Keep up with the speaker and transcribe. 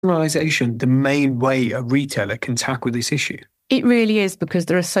Personalisation the main way a retailer can tackle this issue? It really is, because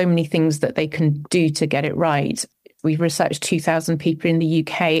there are so many things that they can do to get it right. We've researched 2,000 people in the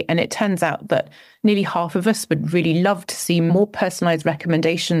UK, and it turns out that nearly half of us would really love to see more personalised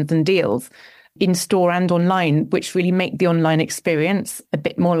recommendations and deals in store and online, which really make the online experience a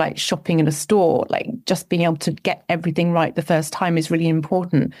bit more like shopping in a store. Like, just being able to get everything right the first time is really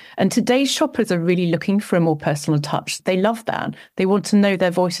important. And today's shoppers are really looking for a more personal touch. They love that. They want to know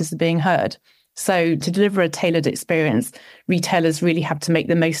their voices are being heard. So to deliver a tailored experience, retailers really have to make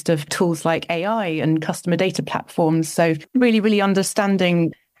the most of tools like AI and customer data platforms. So really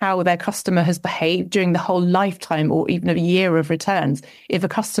understanding how their customer has behaved during the whole lifetime or even a year of returns. If a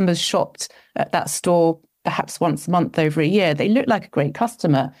customer's shopped at that store perhaps once a month over a year, they look like a great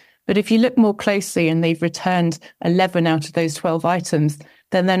customer. But if you look more closely and they've returned 11 out of those 12 items,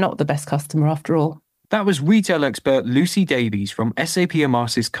 then they're not the best customer after all. That was retail expert Lucy Davies from SAP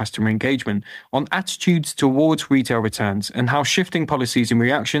Emarsys Customer Engagement on attitudes towards retail returns and how shifting policies and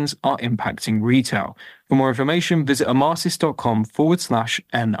reactions are impacting retail. For more information, visit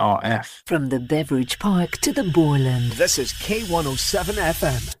emarsys.com/NRF. From the Beveridge Park to the Borland. This is K107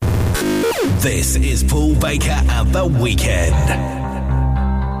 FM. This is Paul Baker and The Weekend.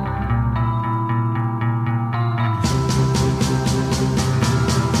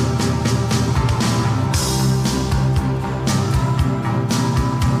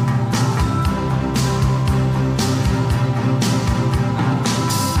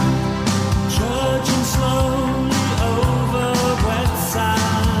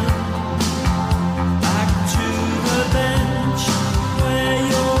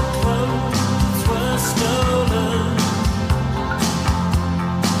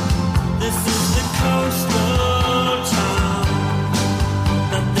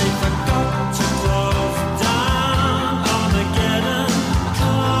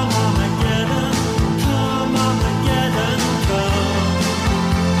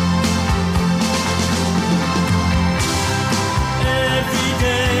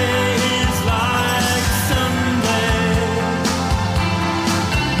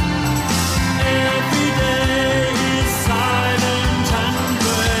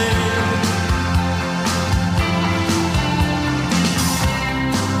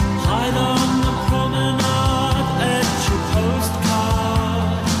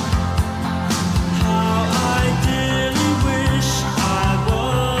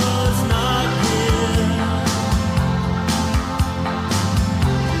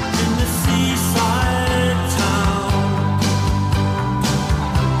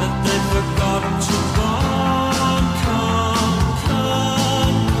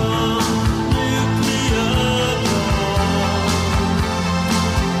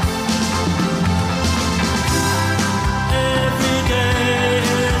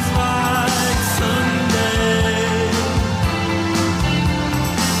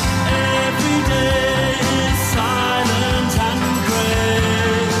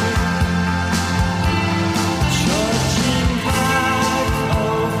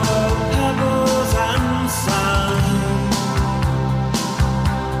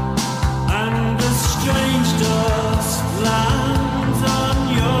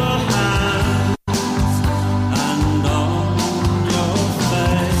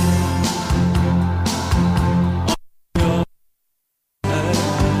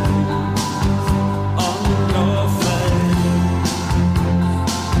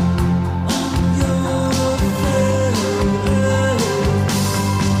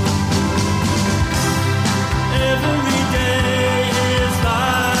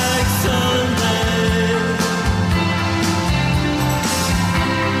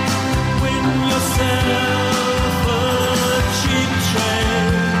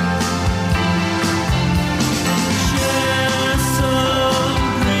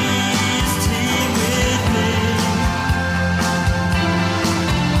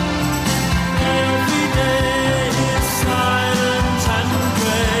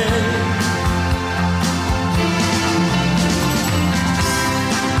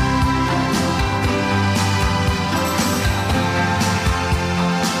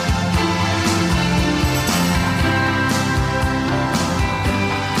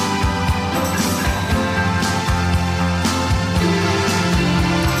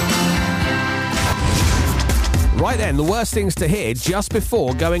 Right then, the worst things to hear just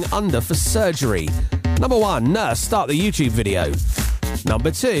before going under for surgery. Number 1, nurse, start the YouTube video.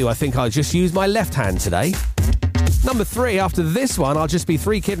 Number 2, I think I'll just use my left hand today. Number 3, after this one, I'll just be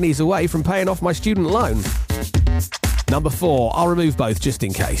 3 kidneys away from paying off my student loan. Number 4, I'll remove both just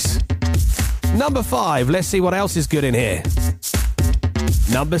in case. Number 5, let's see what else is good in here.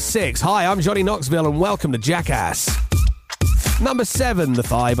 Number 6, hi, I'm Johnny Knoxville and welcome to Jackass. Number 7, the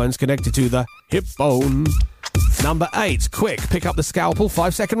thigh bone's connected to the hip bone. Number 8, quick, pick up the scalpel,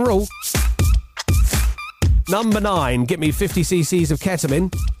 5-second rule. Number 9, get me 50 cc's of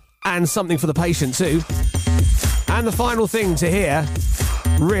ketamine and something for the patient too. And the final thing to hear,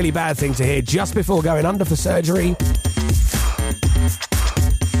 really bad thing to hear, just before going under for surgery.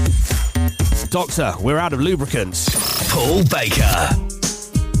 Doctor, we're out of lubricants. Paul Baker.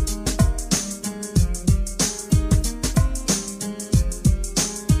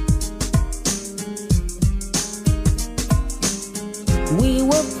 We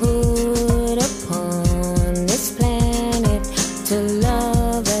were put upon this planet to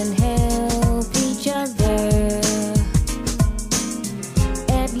love and help each other.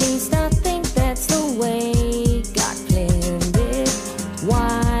 At least I think that's the way God planned it.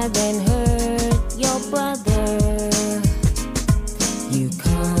 Why then hurt your brother? You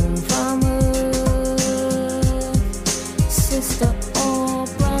come from Earth, sister or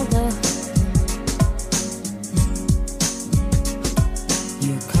brother.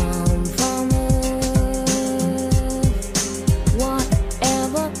 You come from Earth,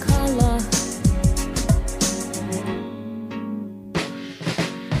 whatever color.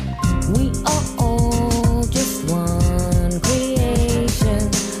 We are all just one creation,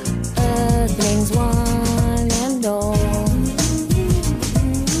 Earthlings one and all.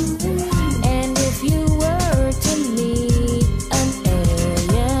 And if you were to meet an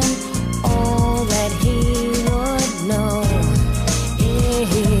alien, all that he would know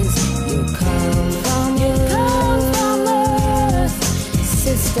is you come from Earth,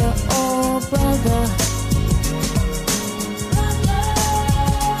 sister or brother.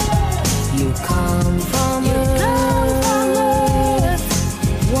 You come from Earth,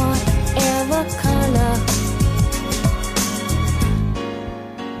 whatever color.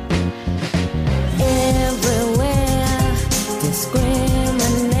 Everywhere,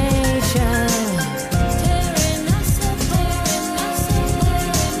 discrimination. Tearing us apart.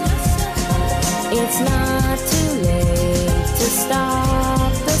 It's not too late to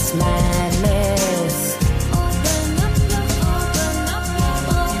stop this madness.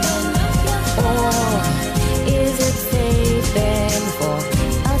 Or is it fate then for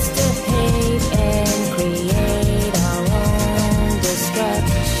us to hate and create our own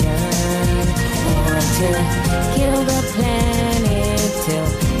destruction? Or to kill the planet till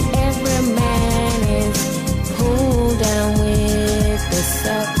every man is pulled down with the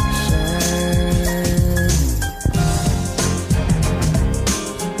suction?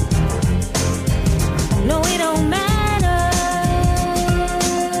 No, it don't matter.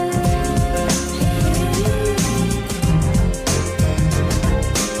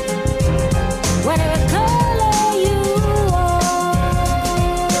 Whatever color you are,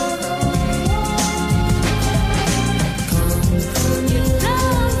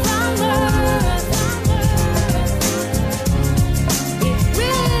 come from Earth. It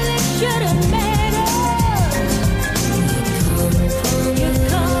really shouldn't matter. You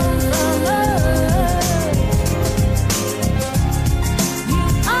come from Earth. You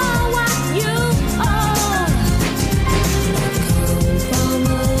are what you are. Come from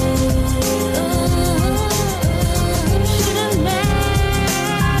Earth. Shouldn't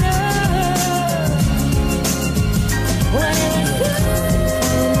matter. Whatever you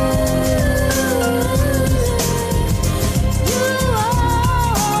are.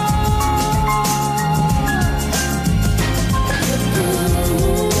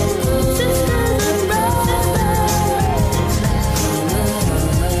 Sisters and brothers,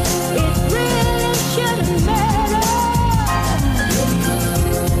 it really shouldn't matter.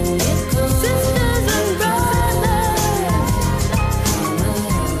 Sisters and brothers.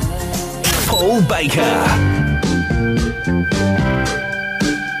 Paul Baker.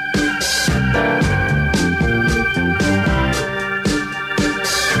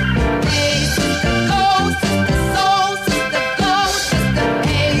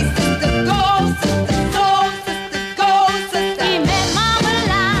 He met Mama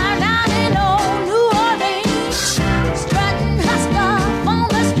Line down in old New Orleans, strutting her stuff on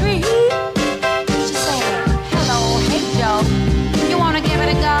the street. She said, "Hello, hey Joe, you wanna give it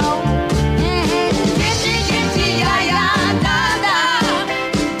a go?" Gitty, gitty, ya, ya, da, da.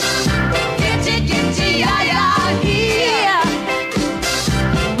 Gitty, gitty, ya, ya, here.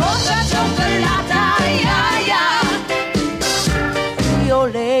 Mocha chocolata, ya, ya. Your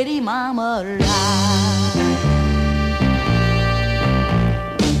lady Mama Line.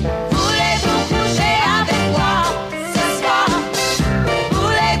 Voulez-vous coucher avec moi ce soir?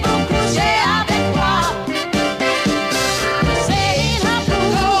 Voulez-vous coucher avec moi? Saying how cool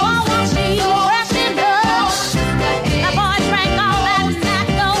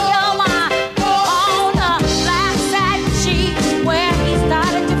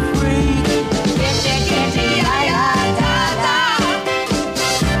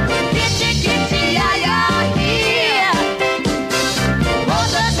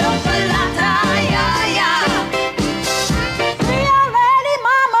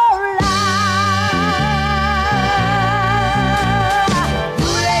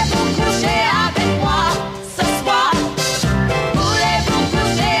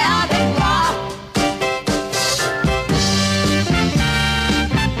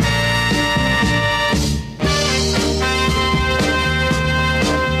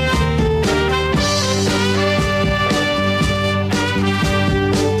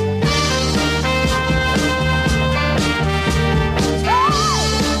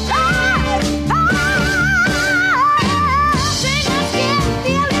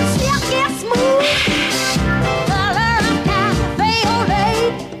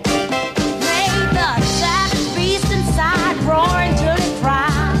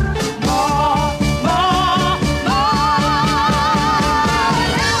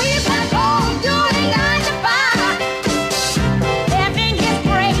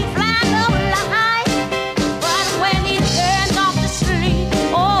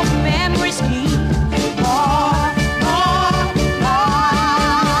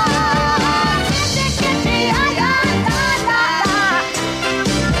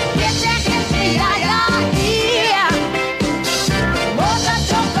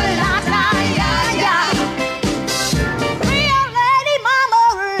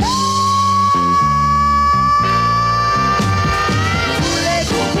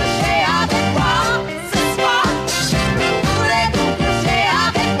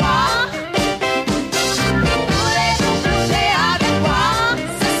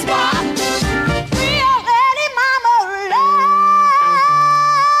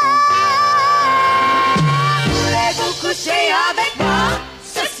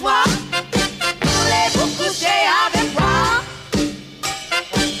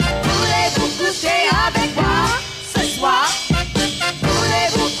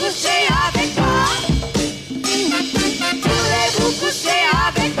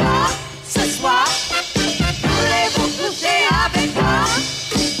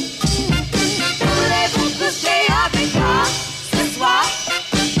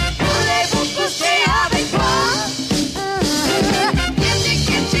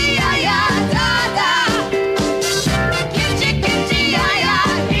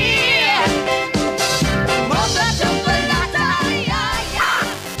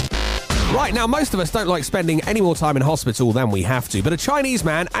Now, most of us don't like spending any more time in hospital than we have to, but a Chinese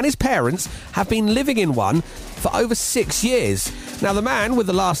man and his parents have been living in one for over 6 years. Now, the man with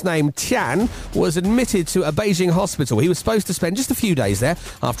the last name Tian was admitted to a Beijing hospital. He was supposed to spend just a few days there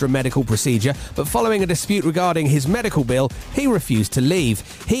after a medical procedure, but following a dispute regarding his medical bill, he refused to leave.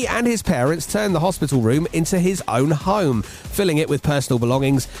 He and his parents turned the hospital room into his own home, filling it with personal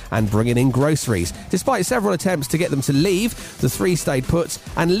belongings and bringing in groceries. Despite several attempts to get them to leave, the three stayed put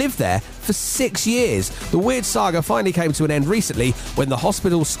and lived there for 6 years. The weird saga finally came to an end recently when the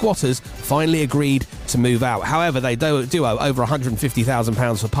hospital squatters finally agreed to move out. However, they do owe over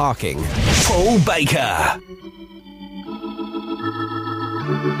 £150,000 for parking. Paul Baker.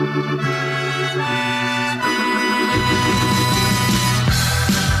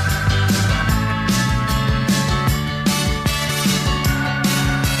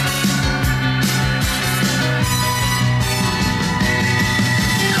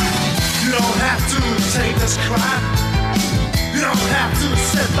 You don't have to take this crap. You don't have to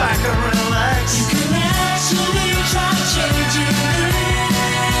sit back and relax. You can actually try changing it.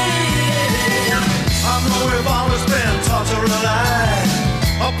 I know we've always been taught to rely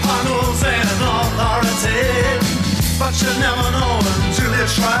upon rules and authority, but you never know until you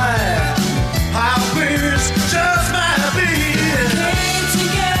try how things just might be. Came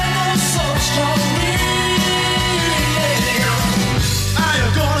together so strongly. Are you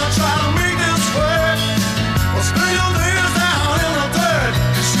gonna try to make this work? Or spill your leaves down in the dirt?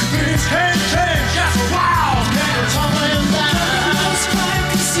 'Cause you things can change, yes, wow, can't tumbling down. Let's try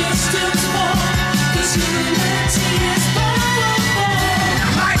consistent more, 'cause unity is powerful.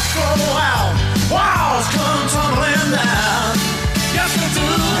 Lights go out, walls come tumbling down. Yes, they do,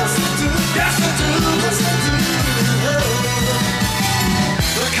 yes, they do, yes, they do, yes, they do.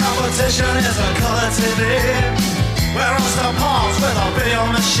 The competition is a color TV. We're on some pawns with a video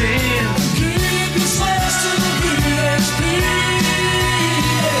machine. Keep your slaves to the VHP.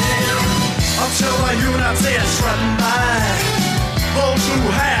 Until the unity is threatened by those who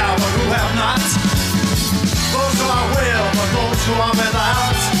have or who have not. Those who are with but those who are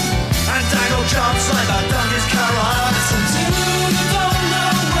without. And Dangle jumps like a donkey's carrots. Until you don't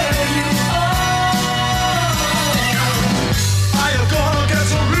know where you are. Are you gonna get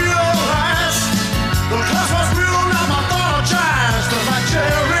to realize the cost was real, not my apologize. The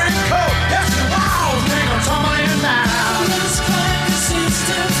Jericho, yes, the walls make them tumbling down. Let's find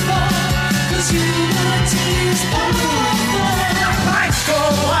resistance more, 'cause unity is powerful. Lights go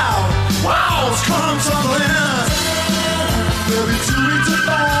out, walls come tumbling down. They'll be too weak to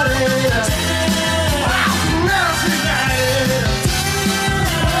fight it. Wow, let's unite it.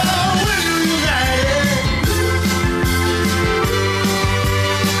 Oh, we're united.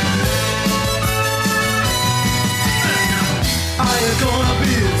 Are you gonna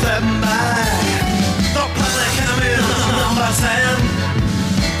be threatened by the public enemy number 10?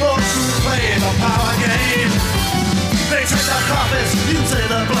 Those who play the power game, they take the profits, you take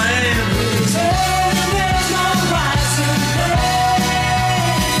the blame. There's no rising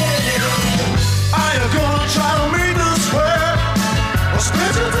pain. Are you gonna try to make this work? Or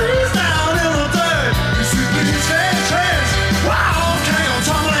split your trees down in the dirt? You see things can change. Wow, can't go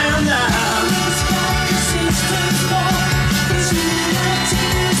tumbling down. Let's find resistance more, 'cause unity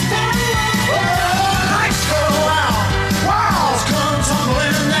is powerful. Lights go out, walls come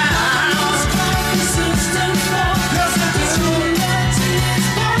tumbling down. Let's find resistance more, yes, because unity is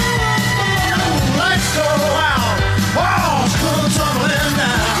powerful. Lights go out, walls come tumbling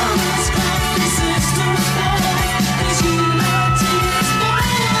down. Let's find resistance more, 'cause unity is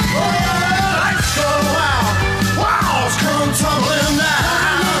powerful. Lights go out, walls come tumbling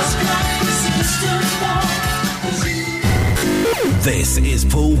down. Let's find resistance more, 'cause This is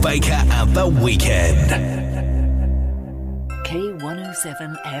Paul Baker and The Weekend.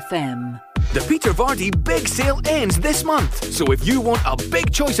 K107 FM. The Peter Vardy Big Sale ends this month. So if you want a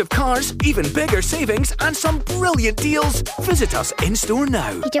big choice of cars, even bigger savings, and some brilliant deals, visit us in-store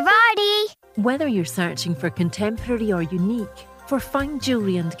now. Peter Vardy. Whether you're searching for contemporary or unique, for fine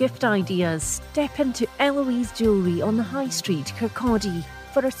jewellery and gift ideas, step into Eloise Jewellery on the High Street, Kirkcaldy,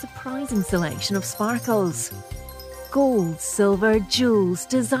 for a surprising selection of sparkles. Gold, silver, jewels,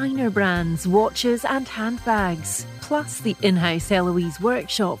 designer brands, watches and handbags, plus the in-house Eloise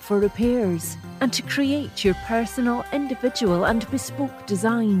workshop for repairs, and to create your personal, individual and bespoke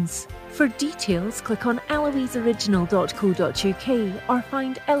designs. For details, click on eloiseoriginal.co.uk or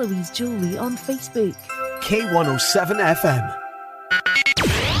find Eloise Jewellery on Facebook. K107 FM.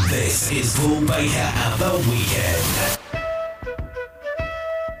 This is Paul Baker and The Weekend.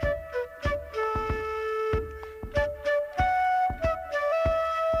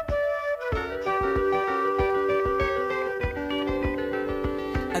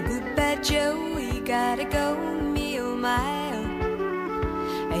 Joe, he gotta go, me oh my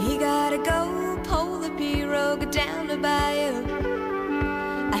oh. He gotta go, pull the pirogue down the bayou.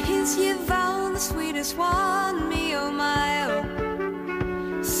 Here's Yvonne, the sweetest one, me oh my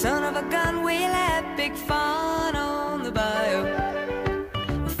oh. Son of a gun, we'll have big fun on the bayou.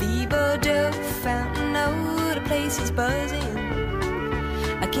 Thiebaudot, Fountain O, the place is buzzing.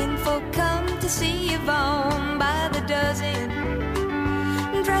 Kinfolk come to see Yvonne by the dozen.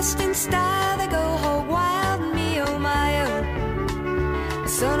 Dressed in style, they go hog wild, me oh my oh.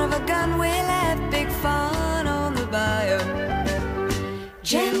 Son of a gun, we'll have big fun on the bayou.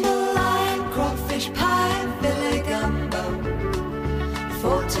 Jambalaya, crawfish pie, Billy gumbo.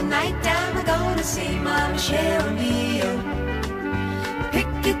 For tonight down, we're gonna see Mama Cheryl Mio. Pick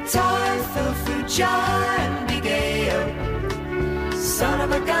guitar, fill fruit jar, and be gay-o. Son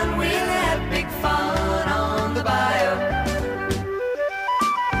of a gun, we'll have big fun on the bayou.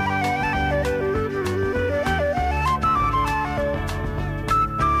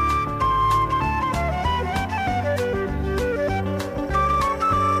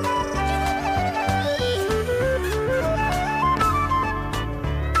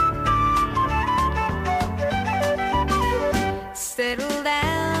 Settle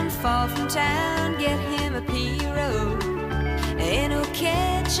down, far from town, get him a pirogue, and he'll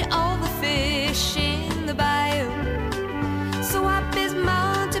catch all the fish in the bayou. So up his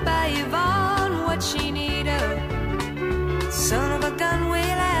mount to buy Yvonne what she need of. Son of a gun, we'll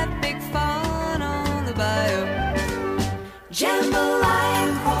have big fun on the bayou.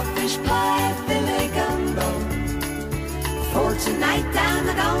 Jambalaya, crawfish pie, filet gumbo. For tonight down,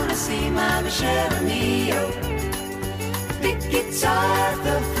 they're gonna see Mama Cheryl Mio. Big guitar,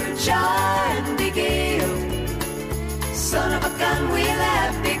 the fruit jar, and big ale. Son of a gun, we'll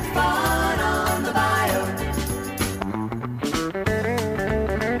have big fun on the bayou.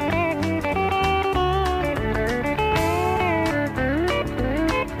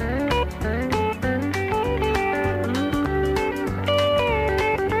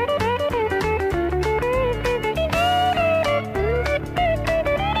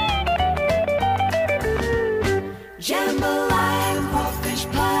 Jambalaya, crawfish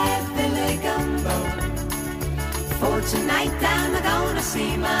pie, filet gumbo. For tonight down, we're gonna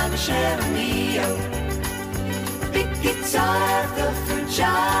see Mama Cheryl Mio. Big guitar, the fruit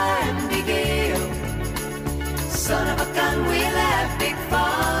jar, and big ale. Son of a gun, we'll have big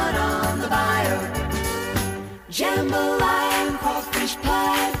fun on the bayou. Jambalaya, crawfish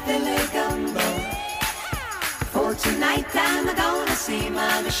pie, filet gumbo. For tonight down, we're gonna see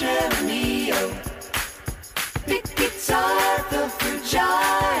Mama Cheryl Mio. Big guitar, the fruit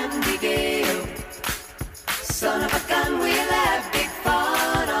jar, and big ale. Son of a gun, we'll have big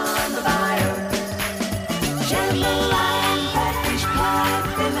fun on the bayou. Jambalaya, crawfish pie,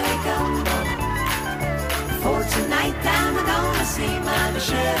 filet gumbo. For tonight down, we're gonna see Mama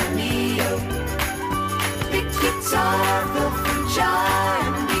Cheryl Mio. Big guitar, the fruit jar,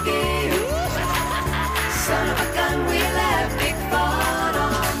 and big ale. Son of a gun, we'll have big fun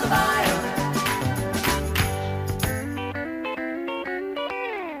on the bayou.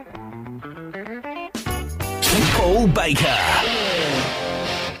 Paul Baker.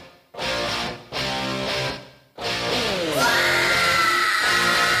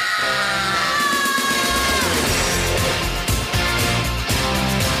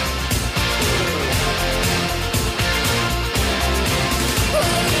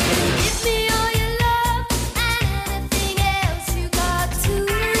 Give me all your love and anything else you got to.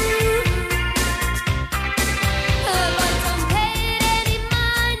 But don't pay it any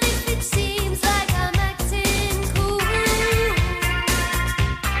mind if it seems like I'm acting cool.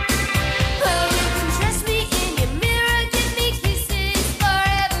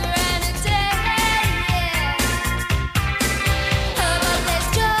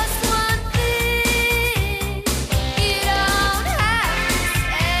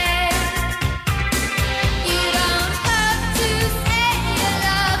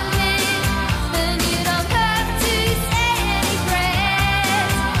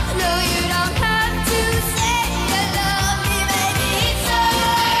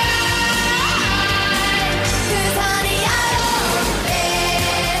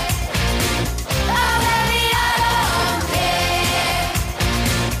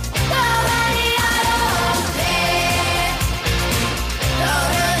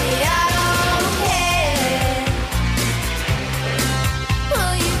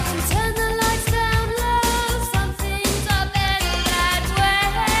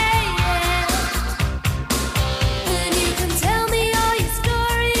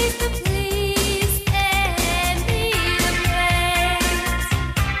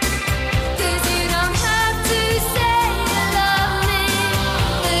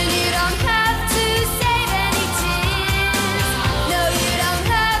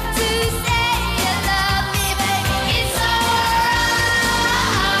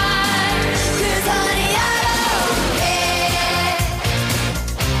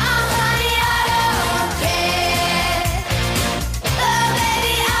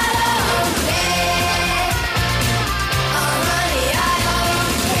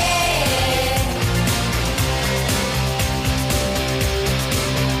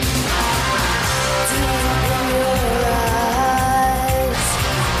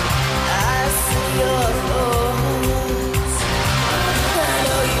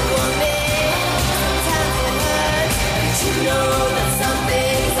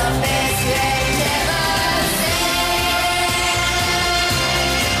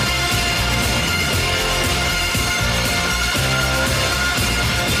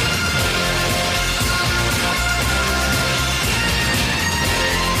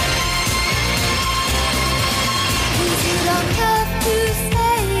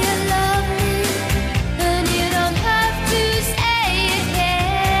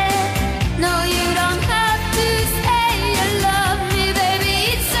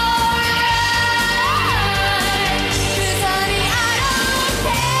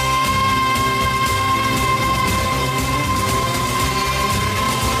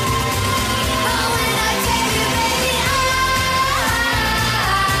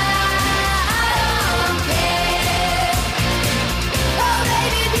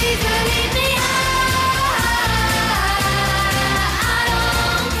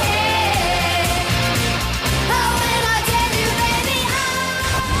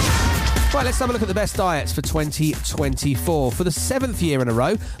 Right, let's have a look at the best diets for 2024. For the 7th year in a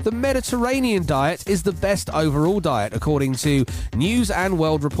row, the Mediterranean diet is the best overall diet, according to News and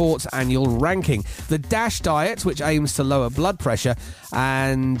World Report's annual ranking. The DASH diet, which aims to lower blood pressure,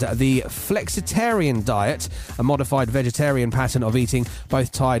 and the Flexitarian diet, a modified vegetarian pattern of eating,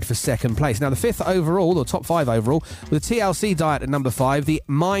 both tied for second place. Now, the 5th overall, or top 5 overall, with the TLC diet at number 5, the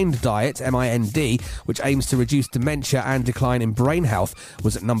MIND diet, M-I-N-D, which aims to reduce dementia and decline in brain health,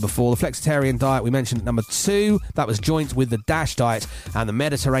 was at number 4. The Flexitarian diet we mentioned at number 2, that was joint with the DASH diet, and the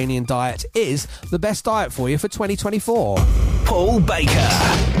Mediterranean diet is the best diet for you for 2024. Paul Baker.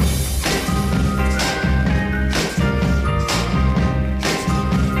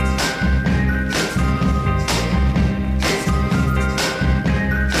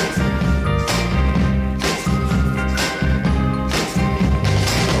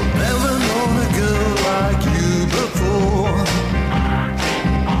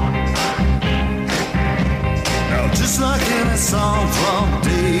 Like in a song from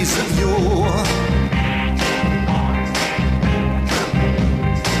days of yore.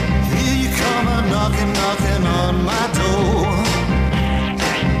 Here you come a knocking, knocking on my door.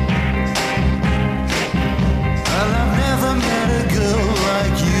 Well, I've never met a girl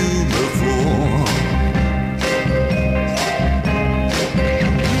like you before.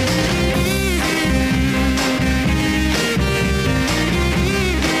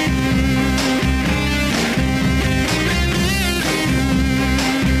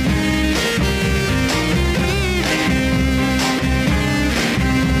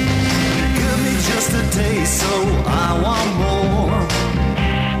 So I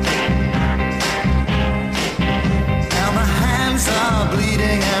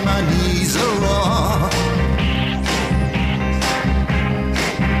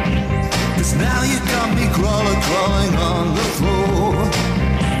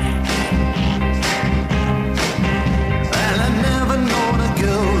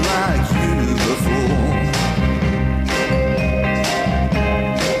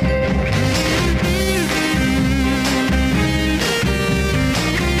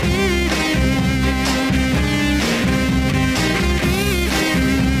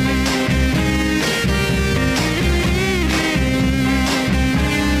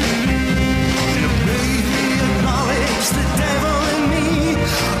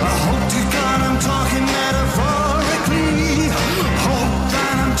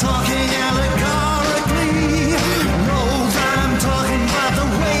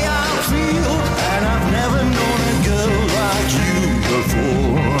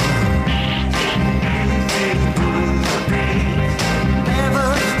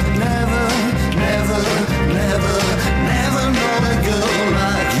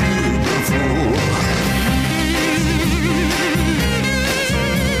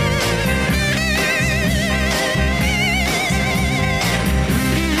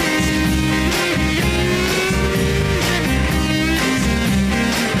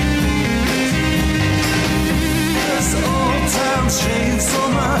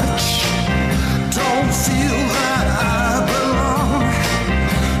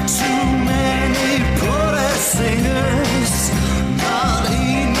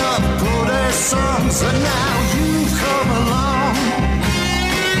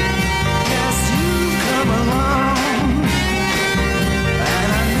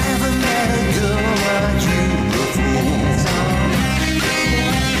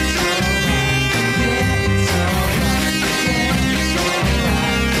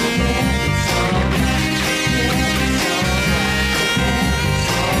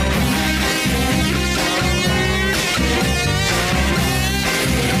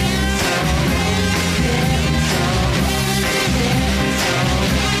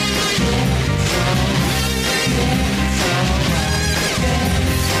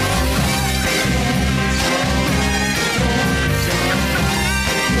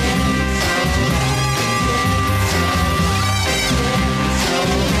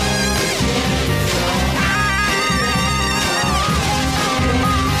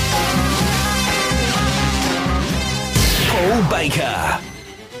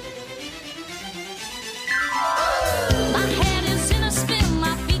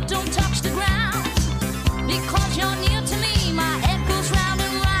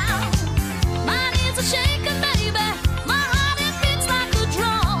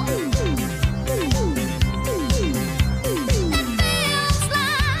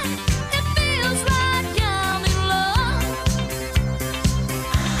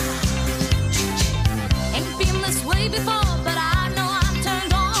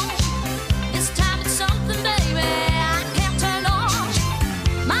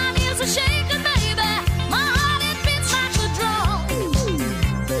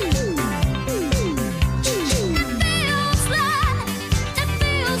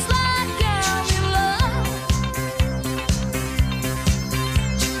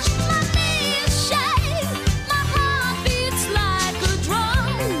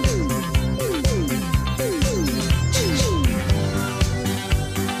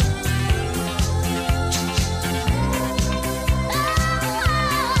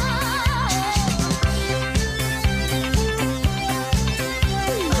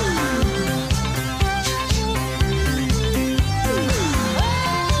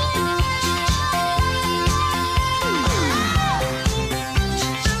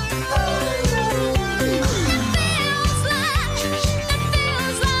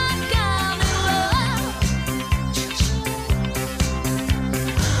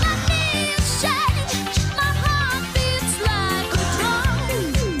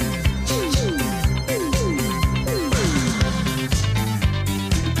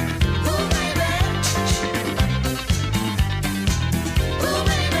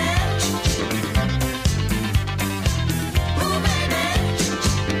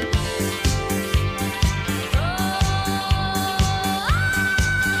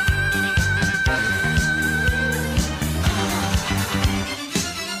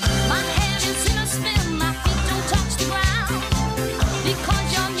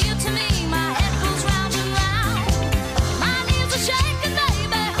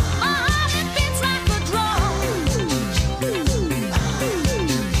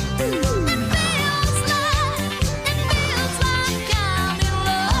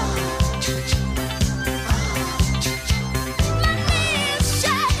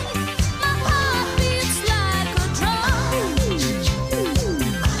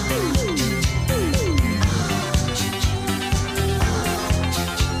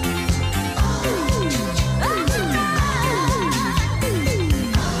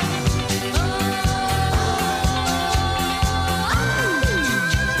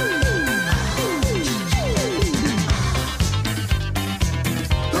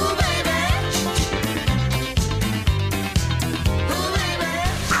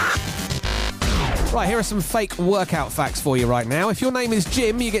Right, here are some fake workout facts for you right now. If your name is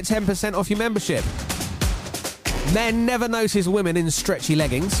Jim, you get 10% off your membership. Men never notice women in stretchy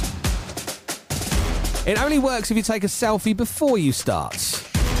leggings. It only works if you take a selfie before you start.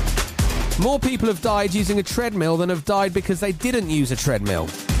 More people have died using a treadmill than have died because they didn't use a treadmill.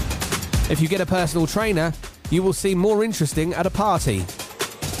 If you get a personal trainer, you will seem more interesting at a party.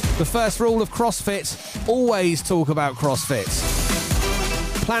 The first rule of CrossFit, always talk about CrossFit.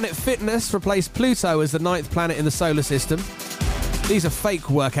 Planet Fitness replaced Pluto as the 9th planet in the solar system. These are fake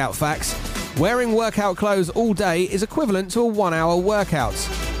workout facts. Wearing workout clothes all day is equivalent to a 1-hour workout.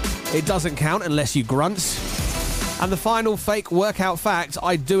 It doesn't count unless you grunt. And the final fake workout fact,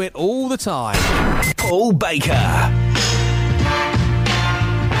 I do it all the time. Paul Baker.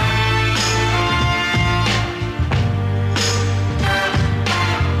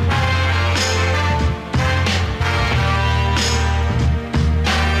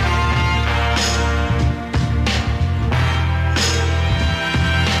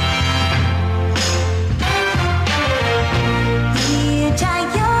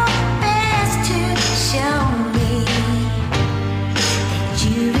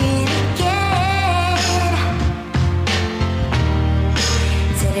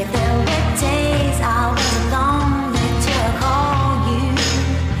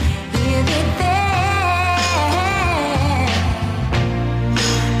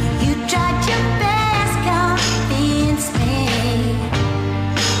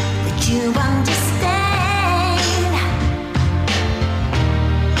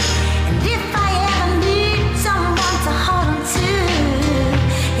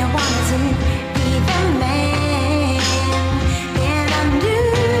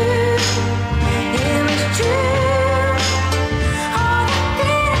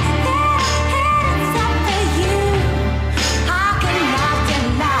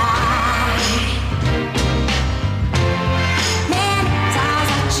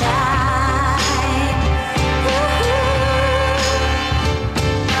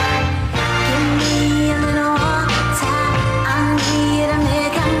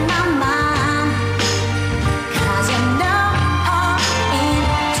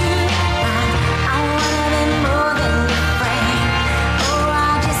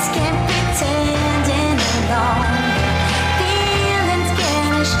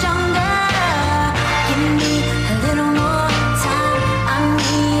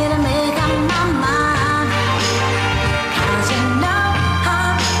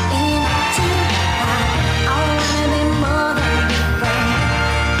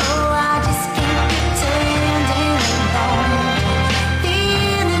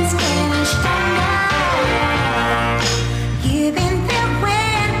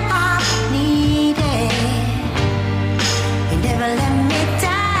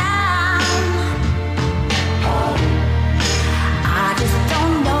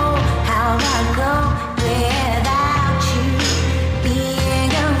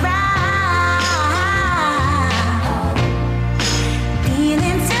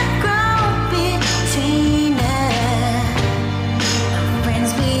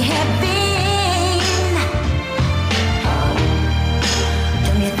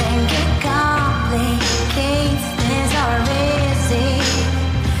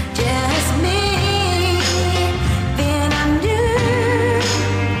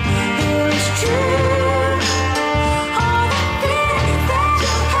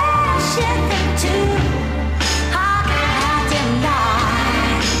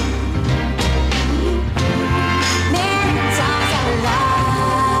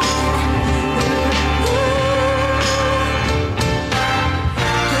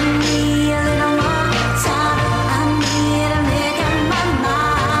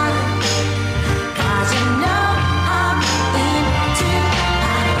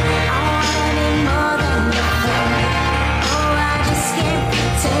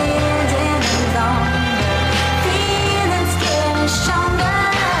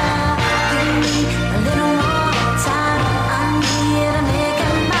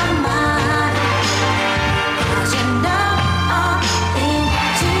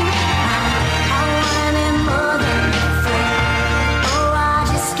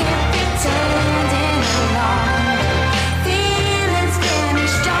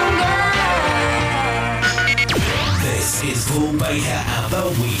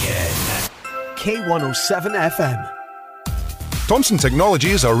 K107 FM. Thomson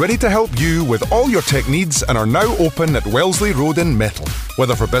Technologies are ready to help you with all your tech needs and are now open at Wellesley Road in Metal.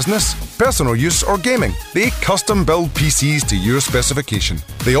 Whether for business, personal use or gaming, they custom build PCs to your specification.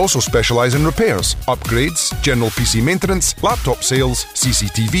 They also specialise in repairs, upgrades, general PC maintenance, laptop sales,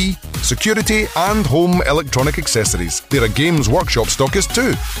 CCTV, security and home electronic accessories. They're a games workshop stockist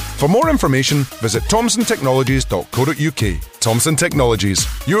too. For more information, visit thomsontechnologies.co.uk. Thomson Technologies,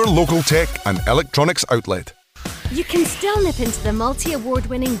 your local tech and electronics outlet. You can still nip into the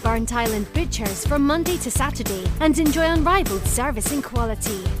multi-award-winning Burnt Island Butchers from Monday to Saturday and enjoy unrivaled service and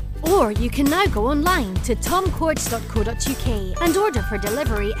quality. Or you can now go online to tomcourts.co.uk and order for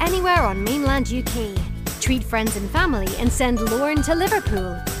delivery anywhere on mainland UK. Treat friends and family and send Lauren to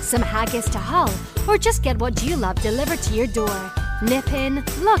Liverpool, some haggis to Hull, or just get what you love delivered to your door. Nip in,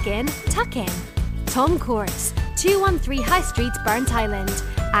 log in, tuck in. Tom Courts, 213 High Street, Burnt Island,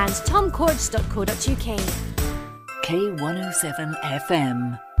 and tomcourts.co.uk. K107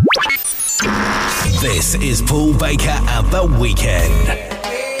 FM. This is Paul Baker at the weekend.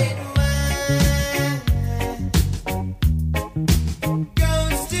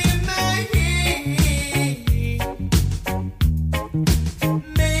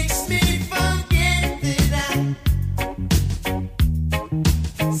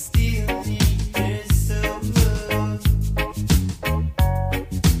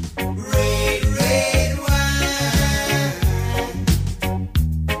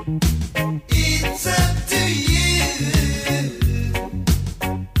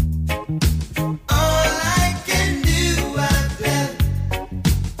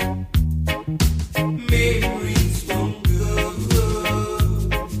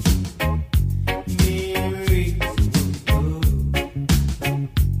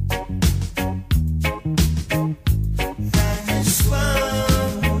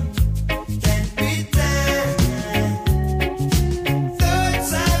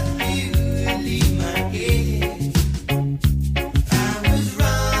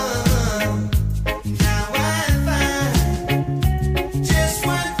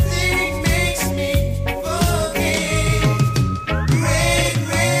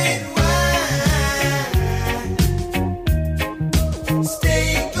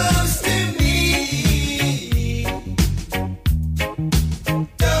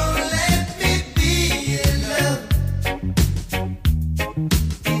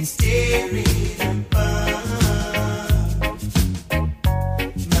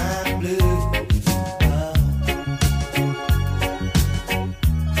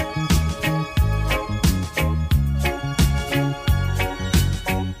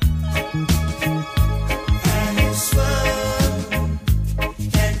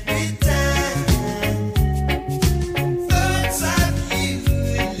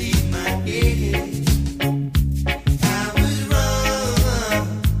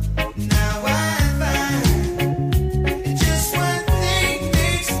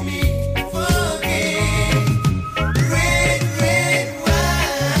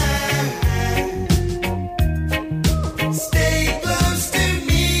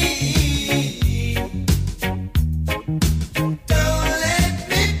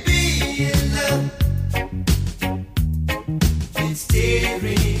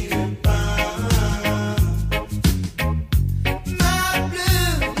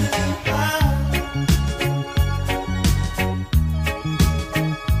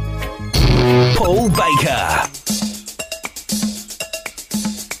 Paul Baker.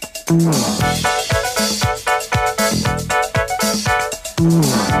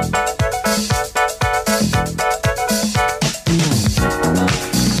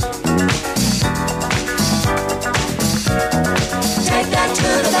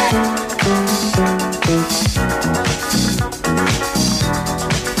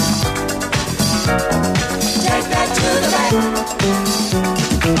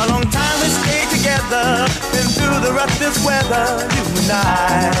 This weather, you and I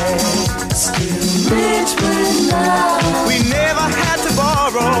still rich with love. We never had to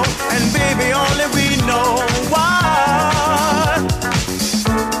borrow, and baby, only we know why.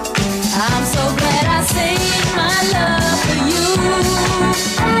 I'm so glad I saved my love for you,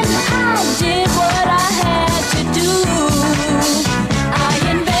 and I did what I had to do. I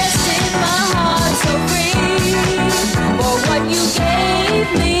invested my heart so free for what you gave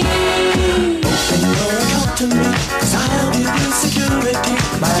me. Open your heart to me. I'll give you security,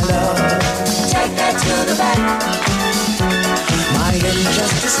 my love. Take that to the bank. My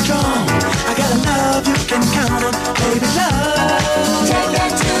interest is strong. I got a love you can count on, baby love. Take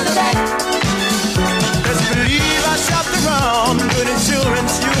that to the bank. Best believe I shopped around. Good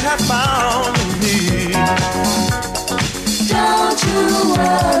insurance you have found in me. Don't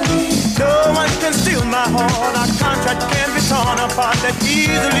No one can steal my heart. Our contract can be torn apart that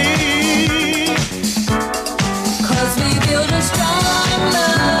easily. 'Cause we build a strong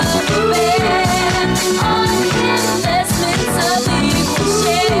love affair on investments of equal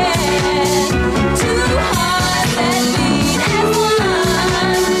share. Two hearts that beat as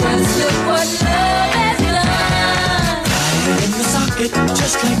one. Just look what love has done. Money in the socket,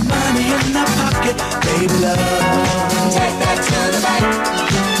 just like money in the pocket, baby love. Take that to the bank.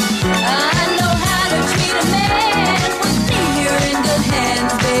 I know how to treat a man. With me, you're in good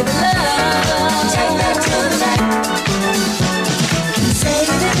hands, baby love. Take that to the bank. Save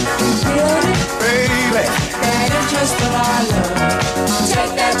it, build it, Baby, that interest of our love.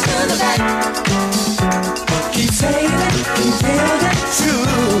 Take that to the bank. keep saving, keep building to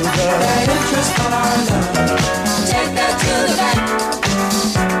That interest of our love. Take that to the bank.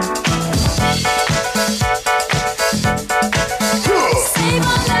 Save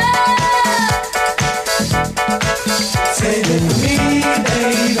our love. Save it for me,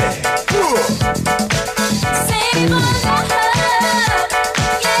 baby. Save our love.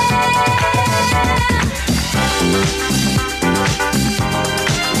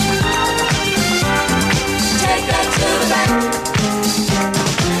 Take that to the bank.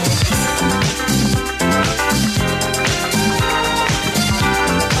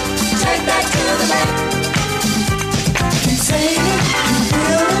 Take that to the bank. Keep saving, keep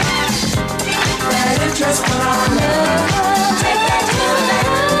building That interest on our love. Take that to the bank.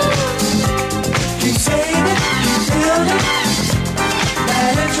 keep saving, keep building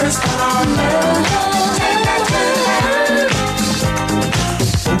That interest on our love. Take that to the bank.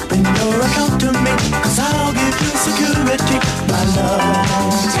 Open your account to me, 'cause I'll give you security, my love.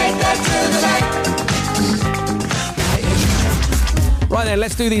 Take that to the bank. Right then,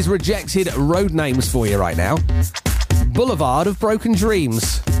 let's do these rejected road names for you right now. Boulevard of Broken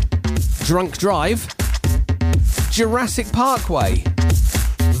Dreams, Drunk Drive, Jurassic Parkway,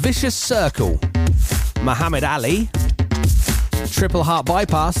 Vicious Circle, Muhammad Ali, Triple Heart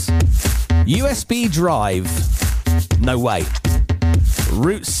Bypass, USB Drive, No Way,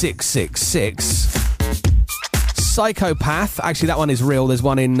 Route 666, Psychopath, actually that one is real, there's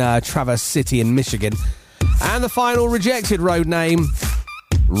one in Traverse City in Michigan, and the final rejected road name,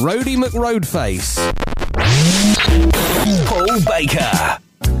 Roadie McRoadface. Paul Baker.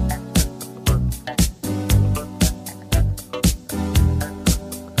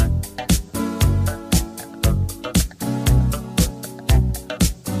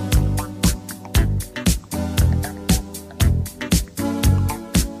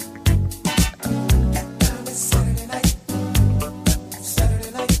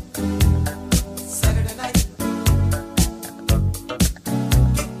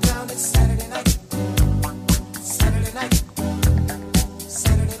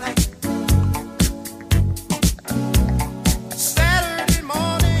 Saturday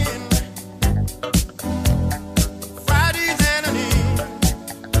morning, Friday's enemy.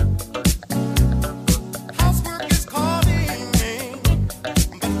 Housework is calling me,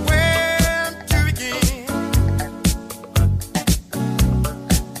 but where to begin?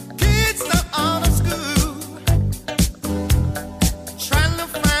 Kids are out of school, trying to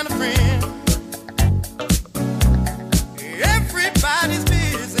find a friend. Everybody's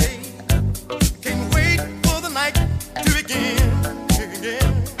busy, can't wait for the night to begin.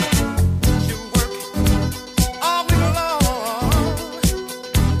 You work all week long.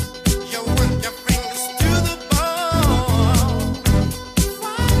 You work your fingers to the bone.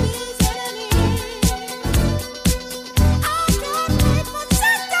 Friday's enemy. I can't wait for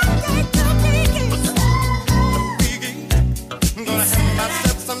Saturday to begin. Gonna have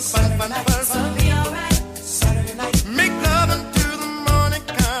myself some fun. Saturday night. Make love until the morning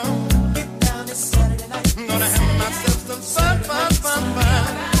come. Get down to Saturday night. Gonna have myself some fun.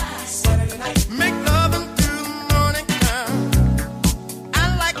 Saturday night. Make love until the morning come. I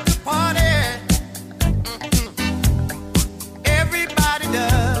like to party. Everybody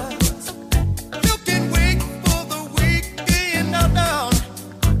does. You can wait for the weekend dawn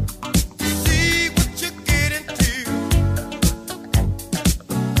to see what you get into.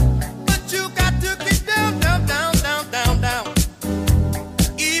 But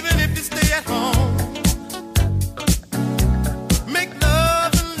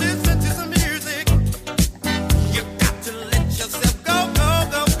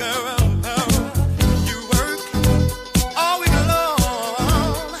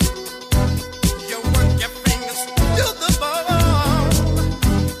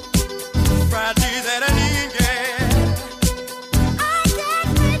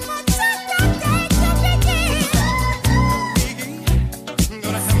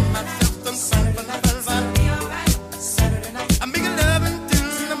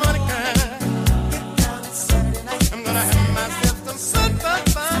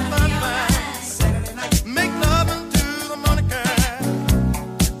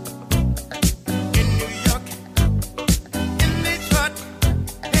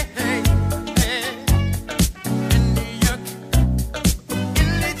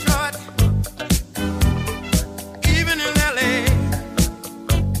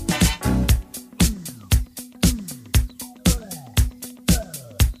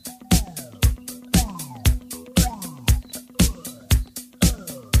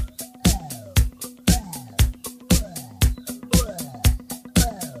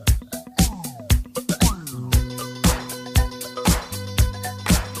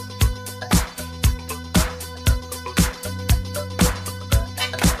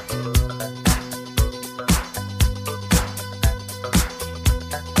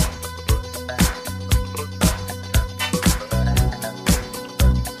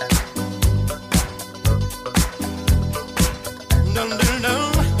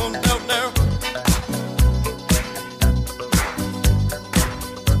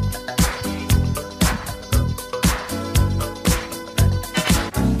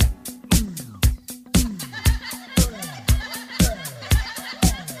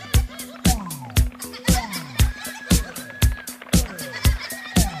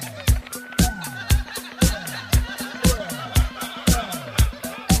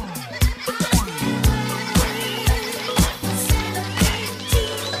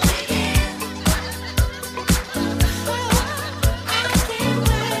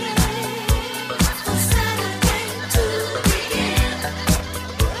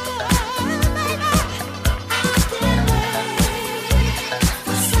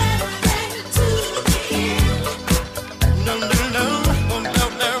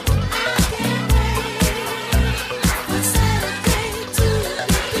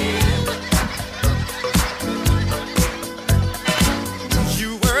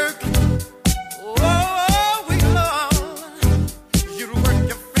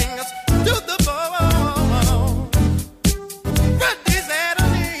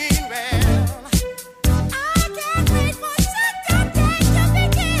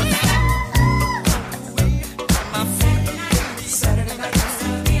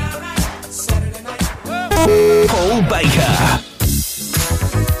Baker.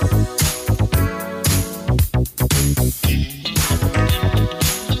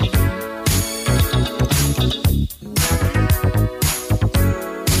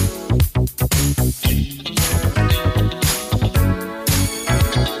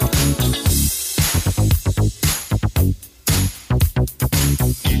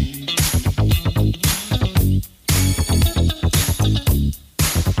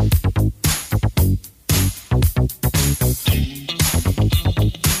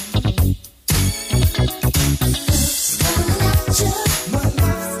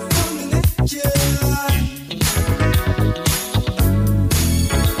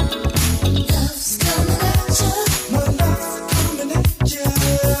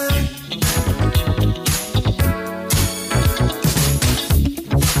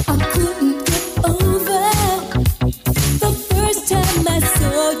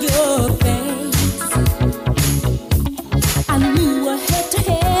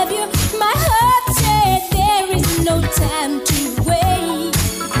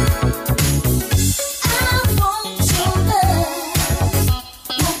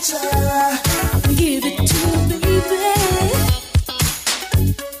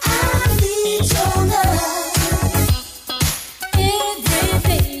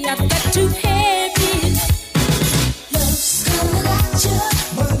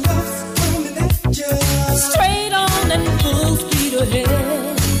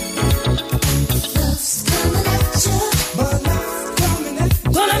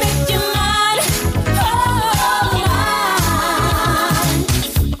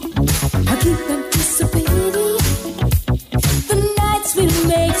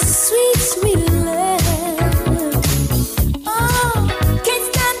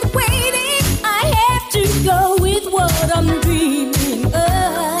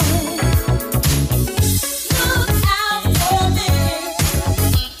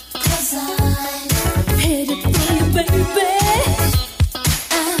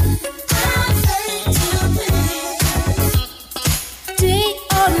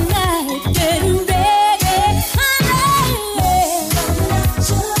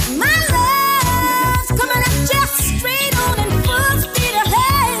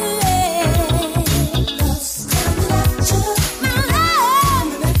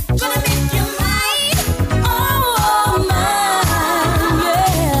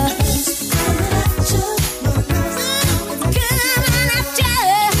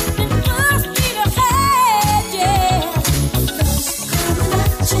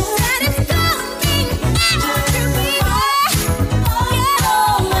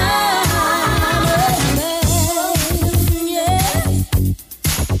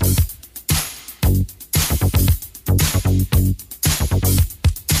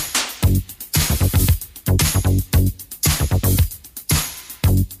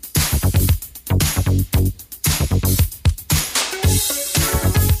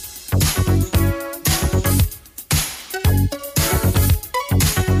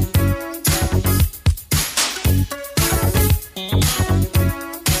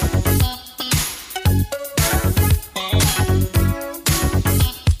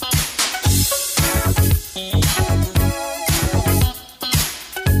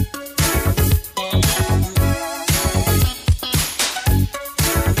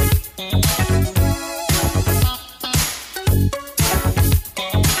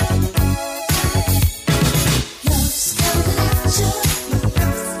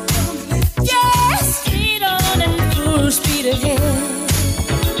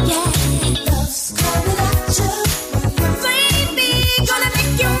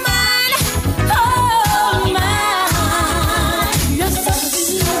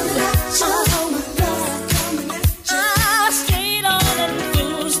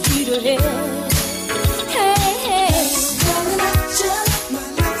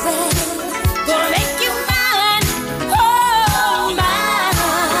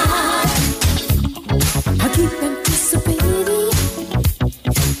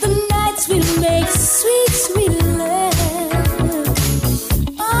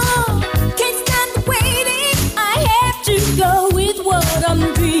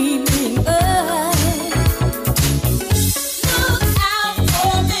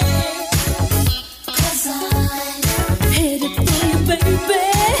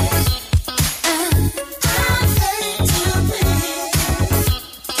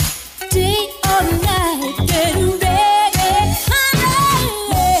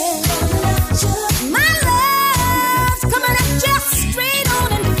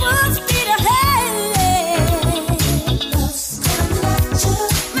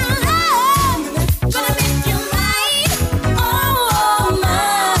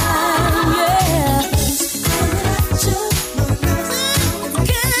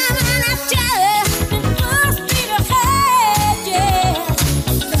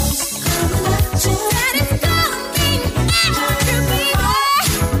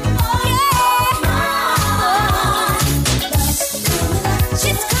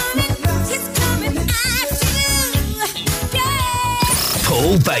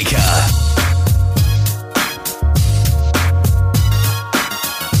 Paul Baker.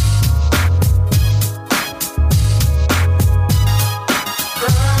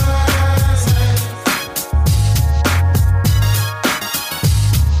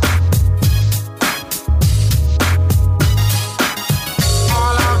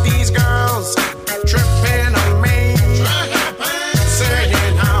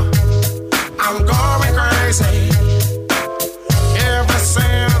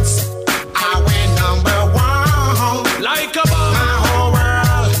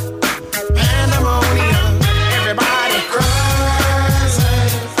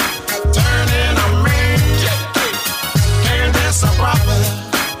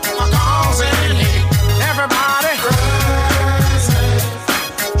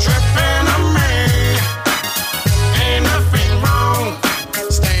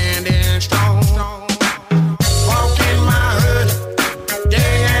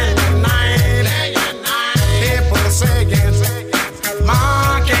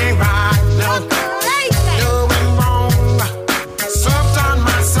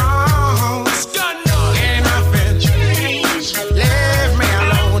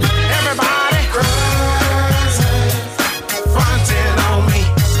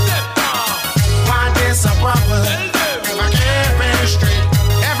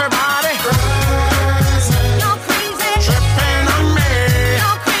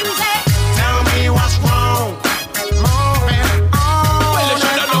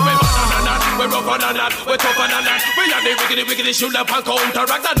 Should have a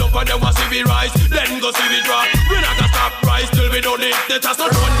counteract and up and then want see we rise. Then go see we drop. We not gonna stop rise till we don't need the task.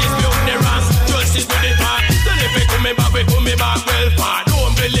 Not run this build the ranks. Justice with the pack. Then if we come back, we come back well far.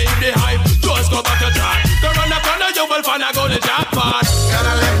 Don't believe the hype. Just go back to track. Go run the corner, you will find I go to jackpot.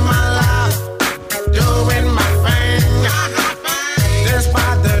 Gotta live my life, doing my thing.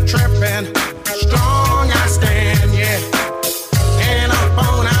 Despite the tripping, strong I stand, yeah. And up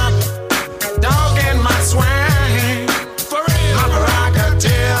on up, dog in my swing.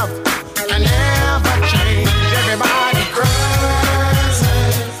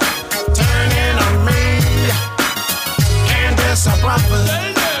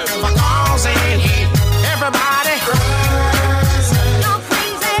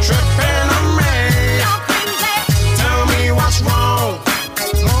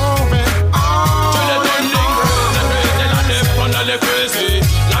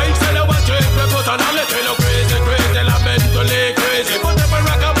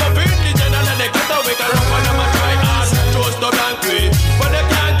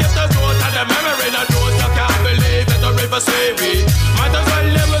 Say we might as well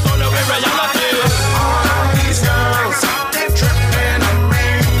live with all of reality. All of these girls tripping on me,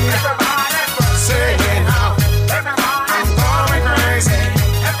 saying how I'm going crazy.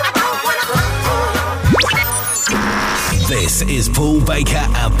 This is Paul Baker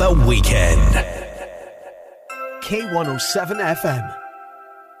at the weekend. K107 FM.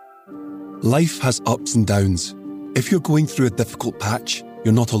 Life has ups and downs. If you're going through a difficult patch,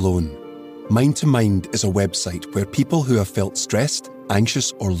 you're not alone. Mind to Mind is a website where people who have felt stressed,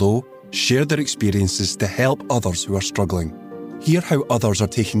 anxious or low share their experiences to help others who are struggling. Hear how others are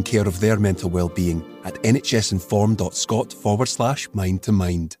taking care of their mental well-being at nhsinform.scot/mind to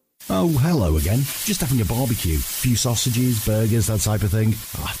mind. Oh, hello again. Just having a barbecue. A few sausages, burgers, that type of thing.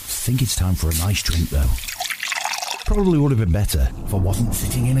 I think it's time for a nice drink though. Probably would have been better if I wasn't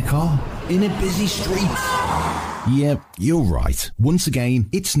sitting in a car, in a busy street. Yep, you're right. Once again,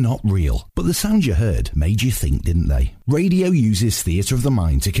 it's not real. But the sounds you heard made you think, didn't they? Radio uses theatre of the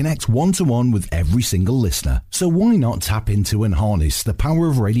mind to connect one-to-one with every single listener. So why not tap into and harness the power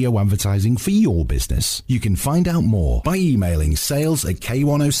of radio advertising for your business? You can find out more by emailing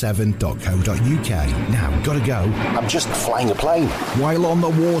sales@k107.co.uk. Now, gotta go. I'm just flying a plane. While on the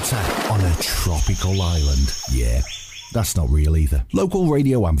water, on a tropical island. Yeah, that's not real either. Local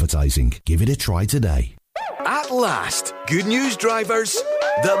radio advertising. Give it a try today. At last, good news, drivers.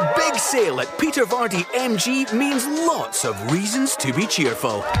 The big sale at Peter Vardy MG means lots of reasons to be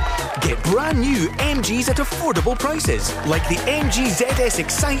cheerful. Get brand new MGs at affordable prices, like the MG ZS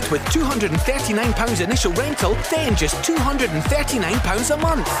Excite with £239 initial rental, then just £239 a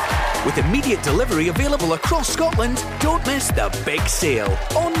month. With immediate delivery available across Scotland, don't miss the big sale.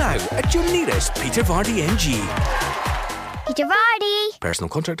 On now at your nearest Peter Vardy MG. Peter Vardy. Personal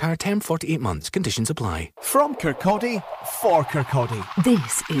contract hire term 48 months. Conditions apply. From Kirkcaldy for Kirkcaldy.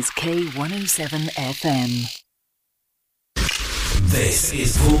 This is K107 FM. This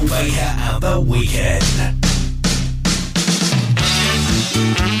is Paul Baker at the weekend.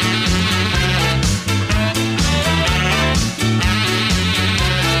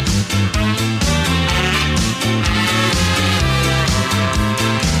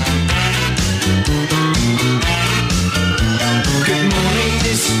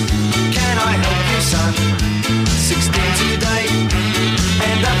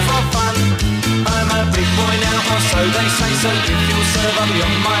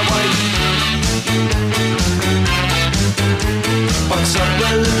 box of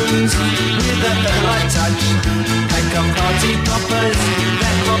balloons with a featherlight touch. Pack up party poppers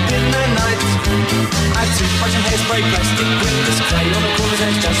that pop in the night. Add toothbrush and hairspray, plastic windows, clay on the corner's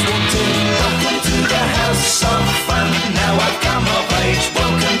edge, just walked in. Welcome to the house of fun. Now I've come of age.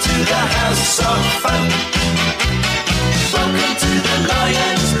 Welcome to the house of fun. Welcome to the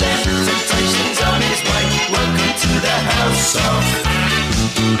Lion's Den. Temptation's on his way. Welcome to the house of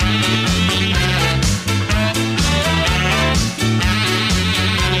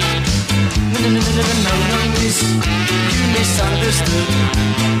No, miss, you misunderstood.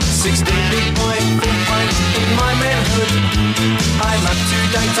 16 big boy, full pint in my manhood. I'm up to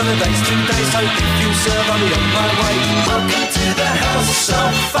date on the dates, 2 days. Hope if you serve, I'll be on my way. Welcome to the house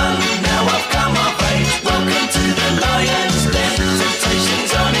of fun. Now I've come of age. Welcome to the Lion's Den.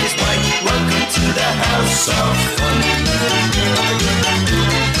 Temptation's on his way. Welcome to the house of fun.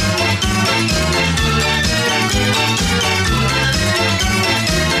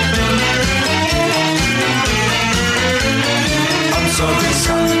 I'm sorry,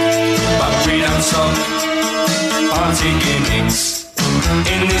 son, but we don't stop party gimmicks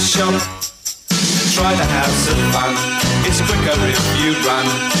in this shop. Try the house of fun, it's quicker if you run.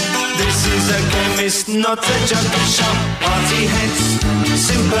 This is a chemist, not a junkie shop. Party heads,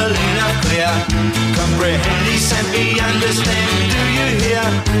 simple enough, clear. Comprehend, simply understand. Do you hear?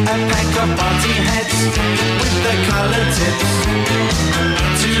 A pack of party heads with the colour tips.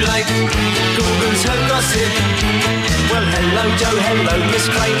 Too late, Google's her gossip. Well, hello Joe, hello Miss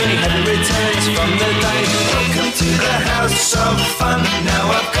Clay. Many happy returns from the day. Welcome to the house of fun.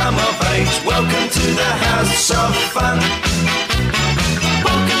 Now I've come of age. Welcome to the house of fun.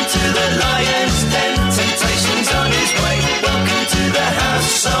 Welcome to the Lion's Den. Temptation's on his way. Welcome to the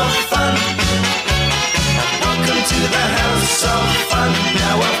house of fun. Welcome to the house of fun.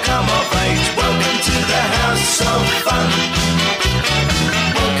 Now I've come of age. Welcome to the house of fun.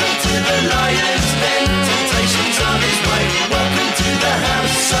 Welcome to the Lion's Den. Temptation's on his way. Welcome to the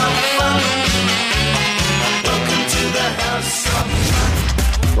house of fun. Welcome to the house of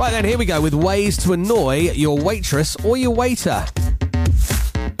fun. Right then, here we go with ways to annoy your waitress or your waiter.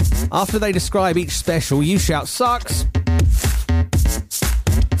 After they describe each special, you shout, sucks.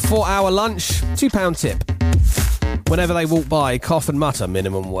 4-hour lunch, £2 tip. Whenever they walk by, cough and mutter,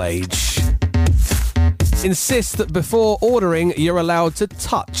 minimum wage. Insist that before ordering, you're allowed to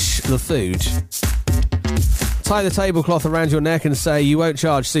touch the food. Tie the tablecloth around your neck and say, you won't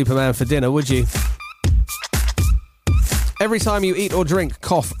charge Superman for dinner, would you? Every time you eat or drink,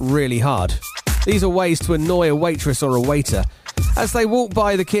 cough really hard. These are ways to annoy a waitress or a waiter. As they walk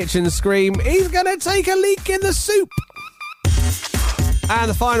by the kitchen, scream, he's gonna take a leak in the soup! And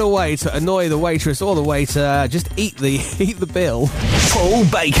the final way to annoy the waitress or the waiter, just eat the bill. Paul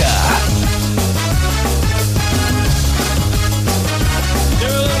Baker.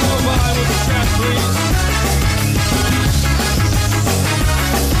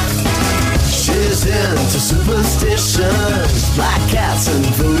 She's into superstitions, black cats and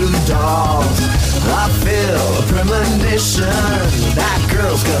voodoo dolls. I feel a premonition, that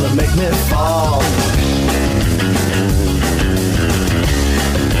girl's gonna make me fall.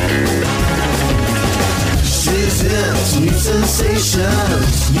 She's into new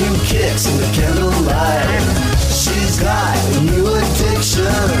sensations, new kicks in the candlelight. She's got a new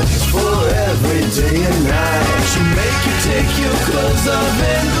addiction for every day and night. She'll make you take your clothes off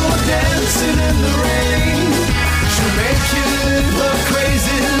and go dancing in the rain. She'll make you live a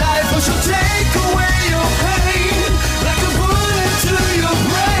crazy life, or she'll take away your pain like a bullet to your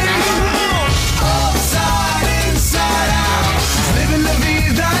brain. Upside, inside out, she's living la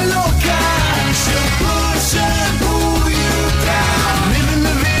vida loca. She'll push and pull you down, living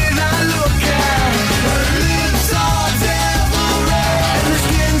la vida loca. Her lips are devil red and her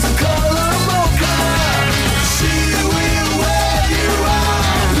skin's a color mocha. She will wear you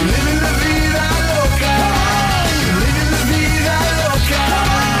out, living la vida loca. Living la vida loca.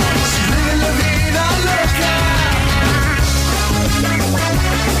 She's living la vida loca.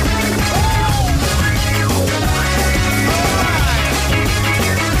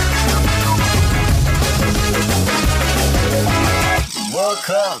 Woke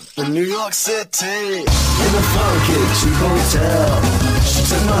up in New York City in a funky cheap hotel. She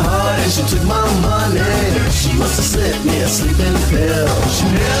took my heart and she took my money. She must have slipped me a sleeping pill. She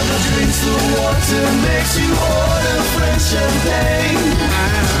never drinks the water, makes you order French champagne.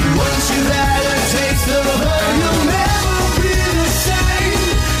 Once you've had a taste of her, you'll never be the same.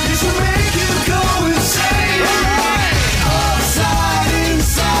 It should make you go insane. Upside,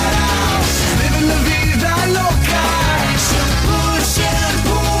 inside out, she's living la vida loca. She'll push and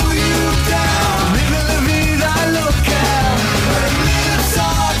pull you down, living la vida loca. Her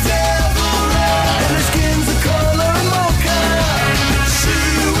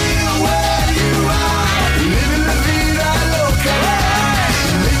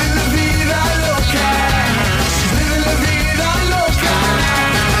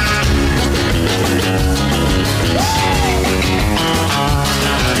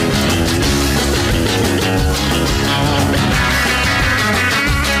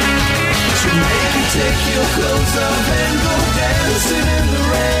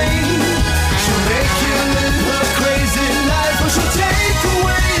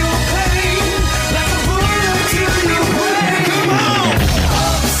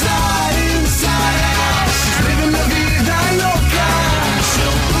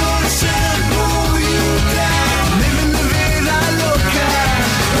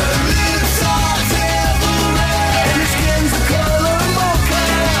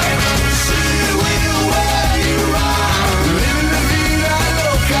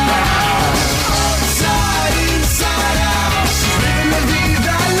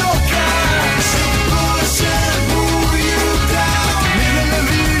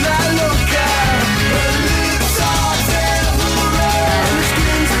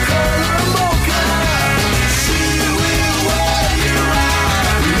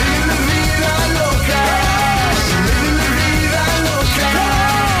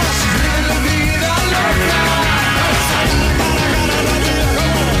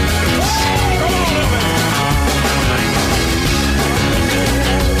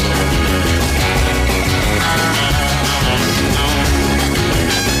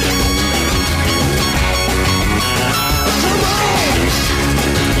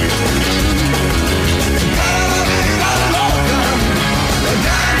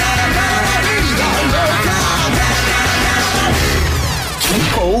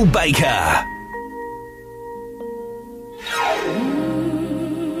Baker.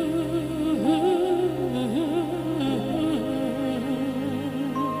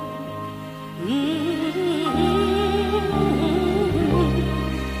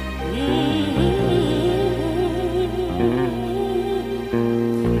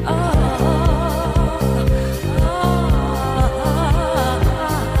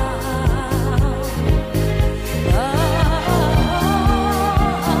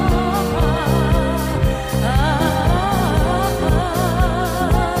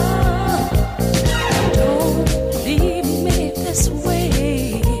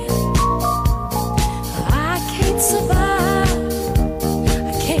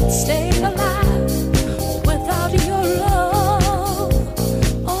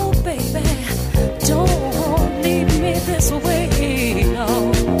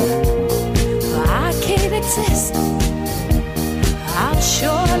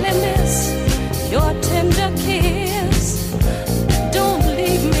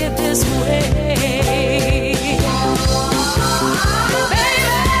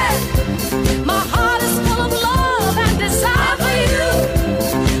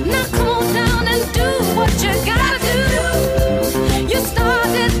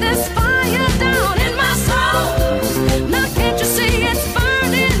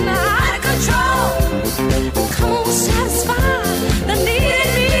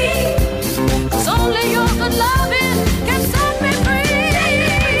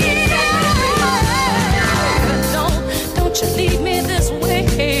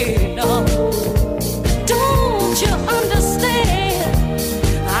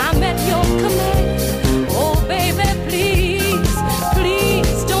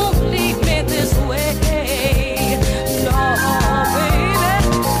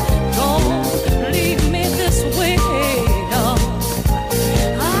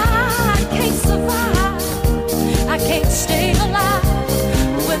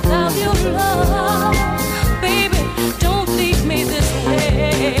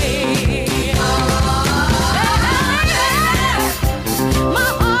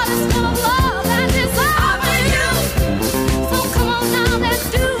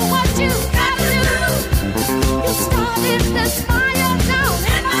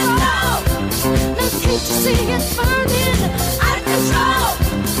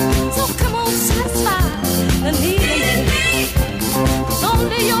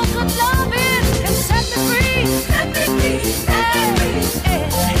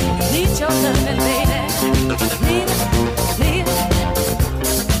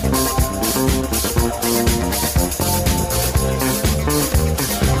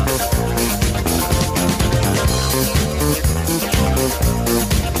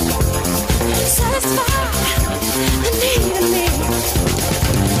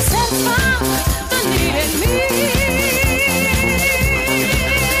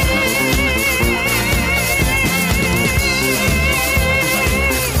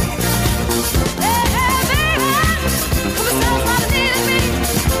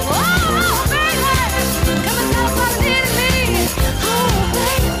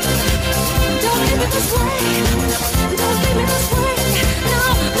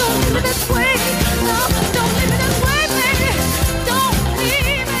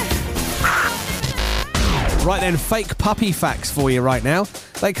 Right then, fake puppy facts for you right now.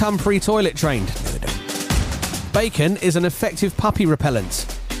 They come pre-toilet trained. No, they don't. Bacon is an effective puppy repellent.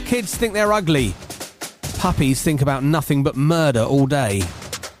 Kids think they're ugly. Puppies think about nothing but murder all day.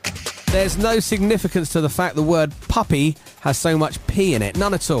 There's no significance to the fact the word puppy has so much P in it.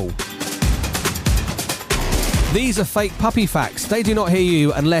 None at all. These are fake puppy facts. They do not hear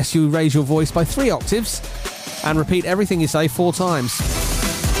you unless you raise your voice by 3 octaves and repeat everything you say 4 times.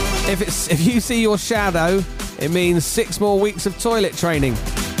 If you see your shadow, it means 6 more weeks of toilet training.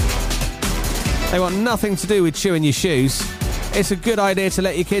 They want nothing to do with chewing your shoes. It's a good idea to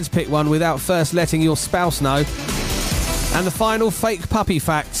let your kids pick one without first letting your spouse know. And the final fake puppy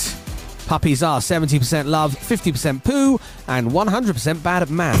fact. Puppies are 70% love, 50% poo, and 100% bad at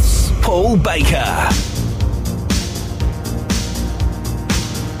maths. Paul Baker.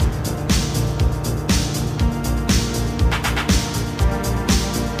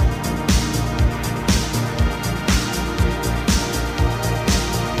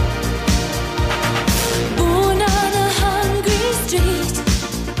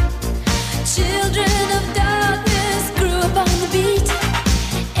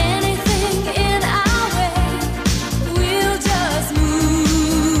 Anything in our way, we'll just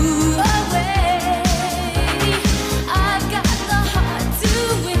move away.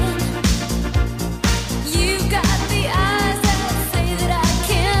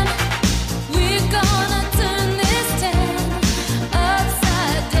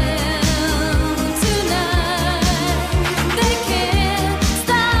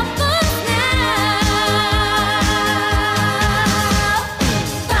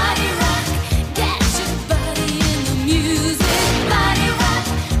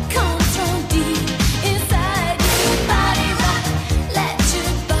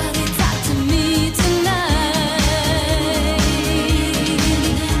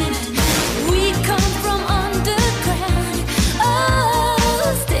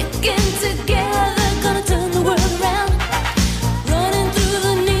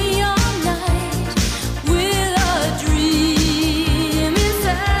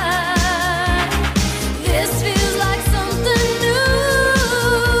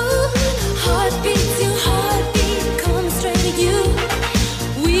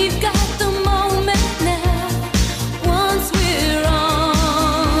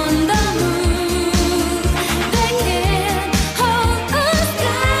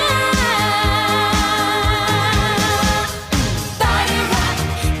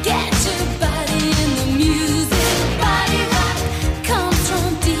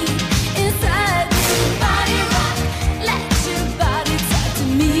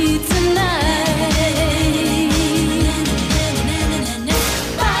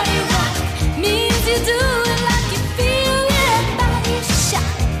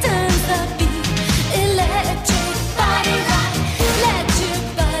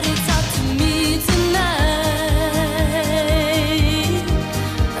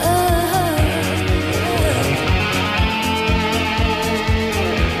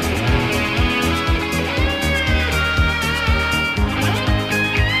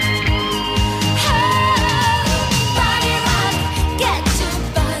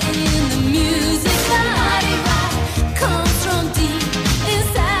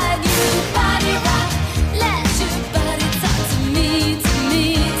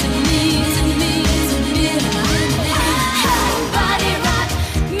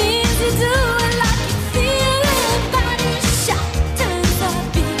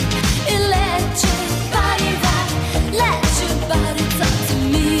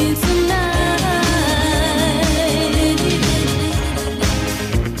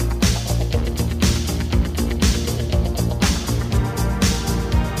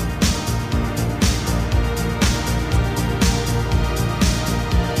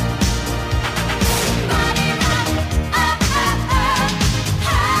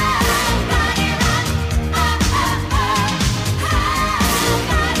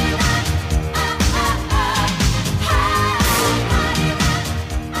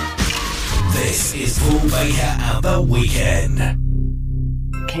 This is Paul Baker and the Weekend.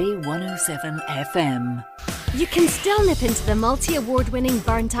 K107 FM. You can still nip into the multi-award-winning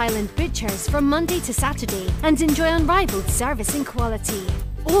Burnt Island Butchers from Monday to Saturday and enjoy unrivaled service and quality.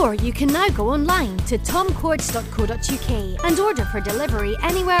 Or you can now go online to tomcords.co.uk and order for delivery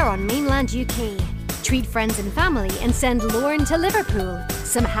anywhere on mainland UK. Treat friends and family and send Lauren to Liverpool,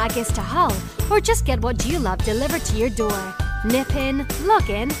 some haggis to Hull, or just get what you love delivered to your door. Nip in, log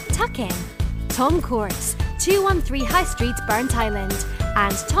in, tuck in. Tom Cords, 213 High Street, Burnt Island,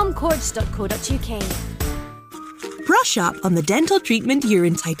 and tomcords.co.uk. Brush up on the dental treatment you're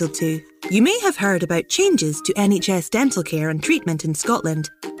entitled to. You may have heard about changes to NHS dental care and treatment in Scotland.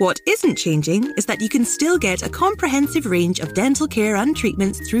 What isn't changing is that you can still get a comprehensive range of dental care and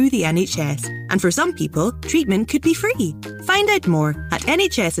treatments through the NHS. And for some people, treatment could be free. Find out more at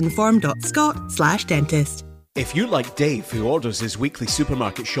nhsinform.scot/dentist. If you're like Dave, who orders his weekly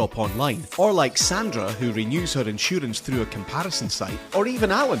supermarket shop online, or like Sandra, who renews her insurance through a comparison site, or even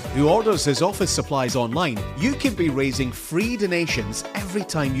Alan, who orders his office supplies online, you can be raising free donations every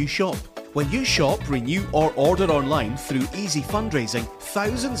time you shop. When you shop, renew or order online through Easy Fundraising,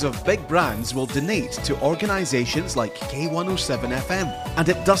 thousands of big brands will donate to organisations like K107 FM. And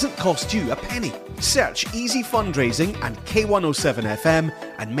it doesn't cost you a penny. Search Easy Fundraising and K107 FM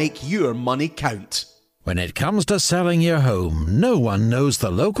and make your money count. When it comes to selling your home, no one knows the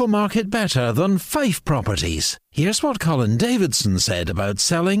local market better than Fife Properties. Here's what Colin Davidson said about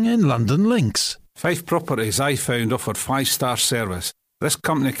selling in London Links. Fife Properties, I found, offered 5-star service. This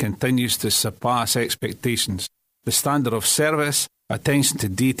company continues to surpass expectations. The standard of service, attention to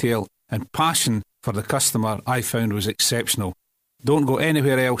detail and passion for the customer I found was exceptional. Don't go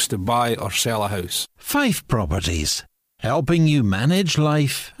anywhere else to buy or sell a house. Fife Properties, helping you manage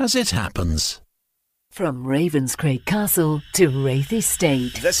life as it happens. From Ravenscraig Castle to Wraith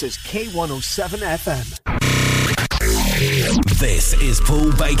Estate. This is K107 FM. This is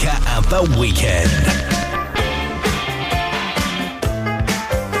Paul Baker and the Weekend.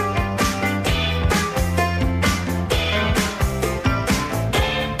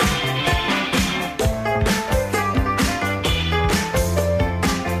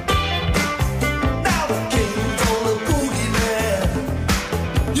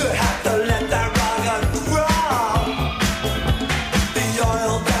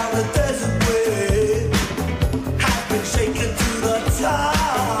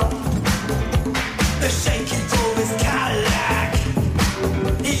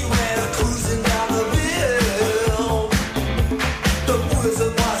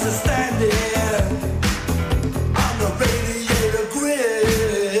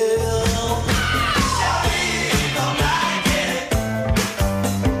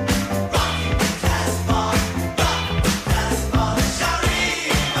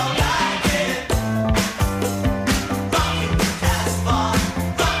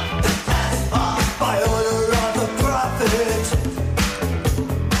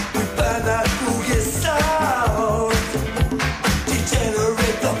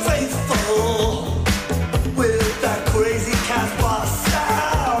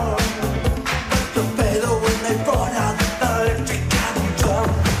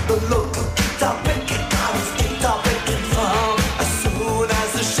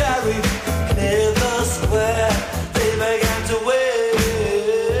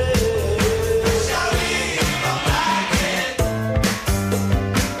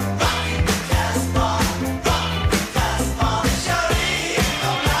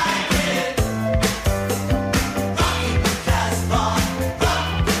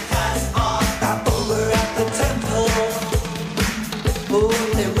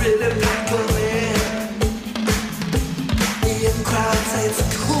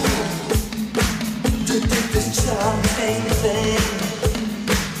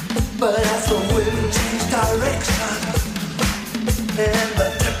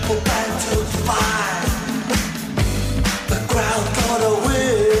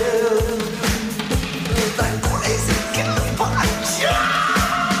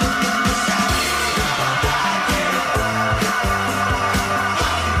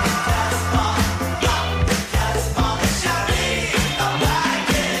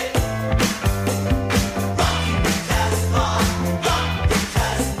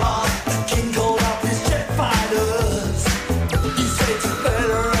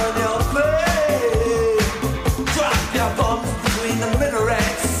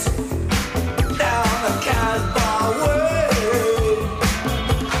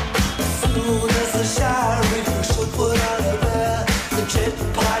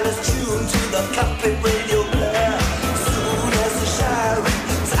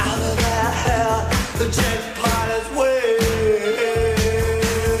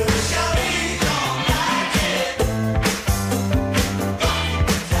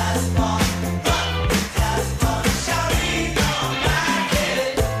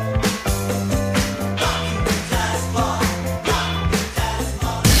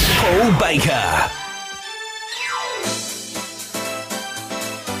 Paul Baker.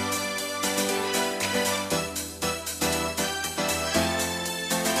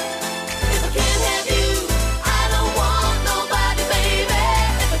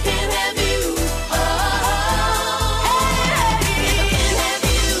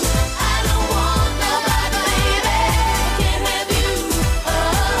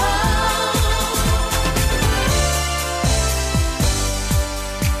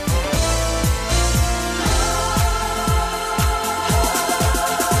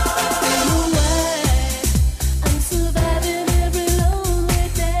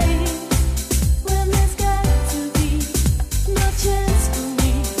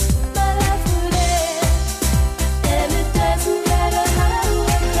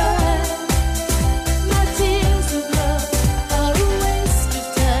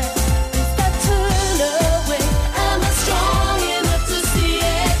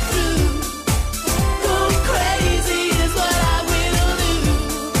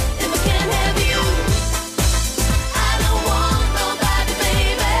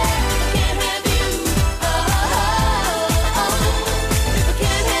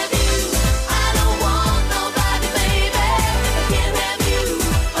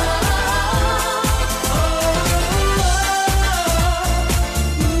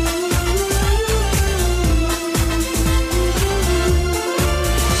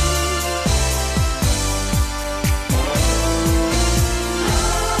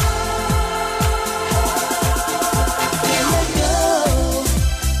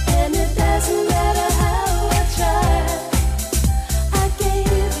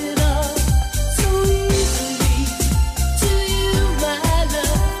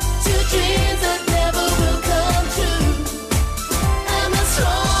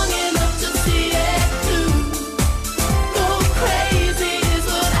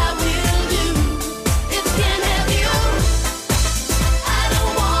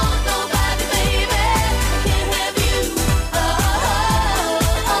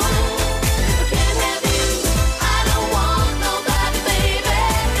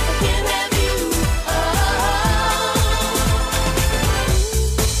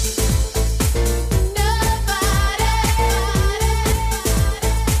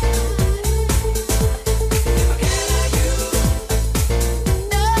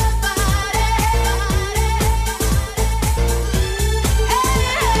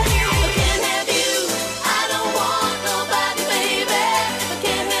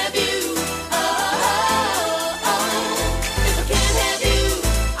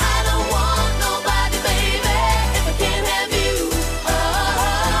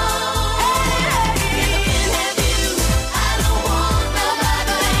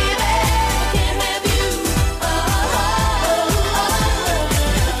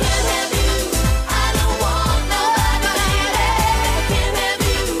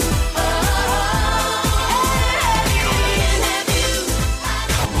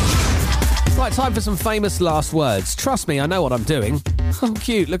 Time for some famous last words. Trust me, I know what I'm doing. Oh,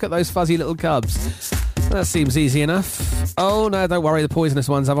 cute. Look at those fuzzy little cubs. That seems easy enough. Oh, no, don't worry. The poisonous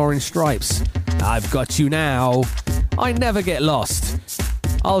ones have orange stripes. I've got you now. I never get lost.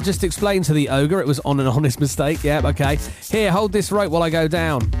 I'll just explain to the ogre it was on an honest mistake. Yep, okay. Here, hold this rope while I go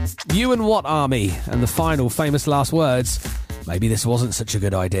down. You and what, army? And the final famous last words. Maybe this wasn't such a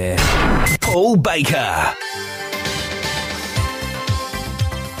good idea. Paul Baker.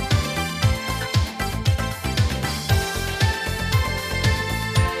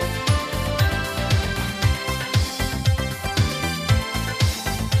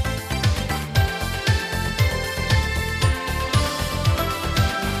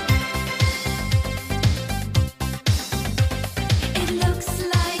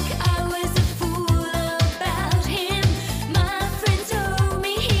 About him, my friends told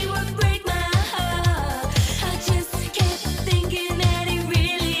me he would break my heart.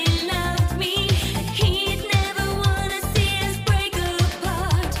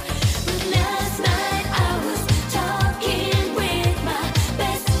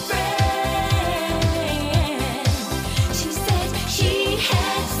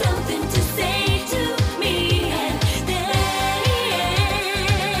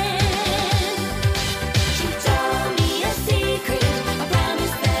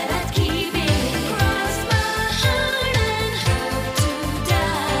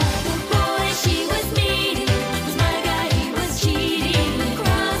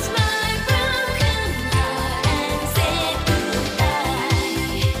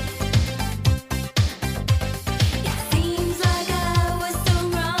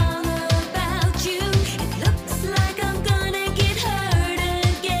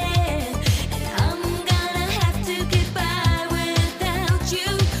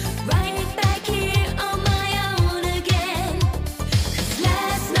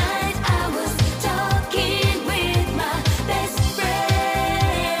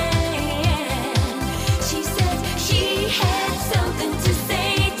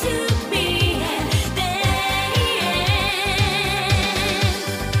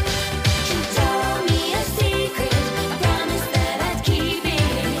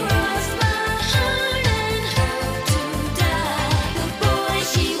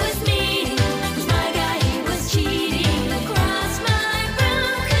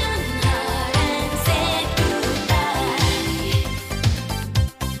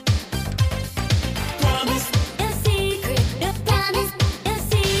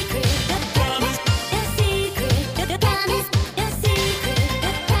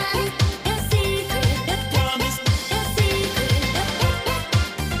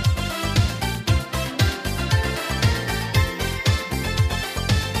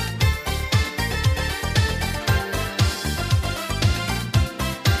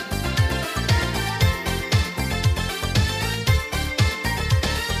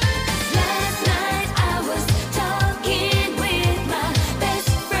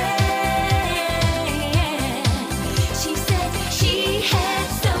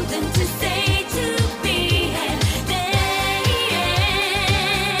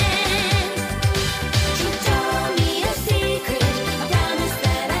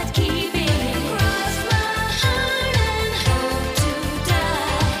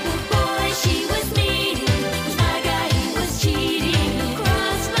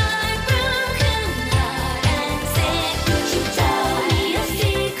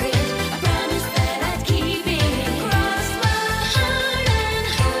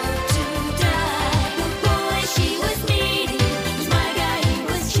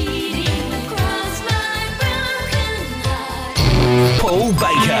 Paul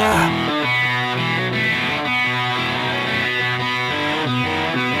Baker.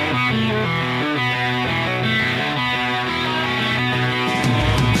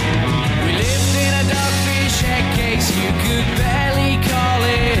 You could barely call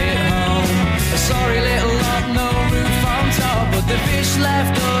it home. A sorry little lot, no roof on top, but the fish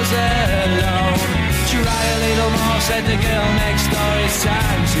left us alone. Try a little more, said the girl next door, it's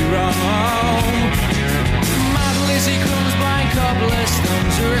time to roam. Mad Lizzie comes blind, couple of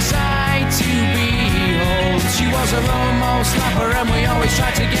stones are a sight to behold. She was a Romo slapper and we always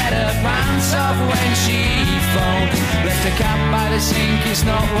tried to get her pants off when she phoned. Left a cap by the sink, it's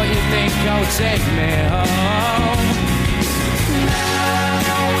not what you think, oh take me home.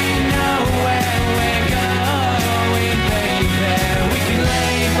 Now we know where we're going, baby. We can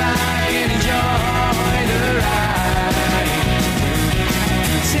lay back and enjoy the ride.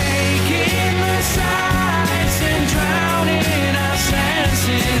 Taking the sights and drowning our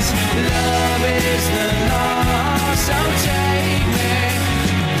senses. Love is the law, so take me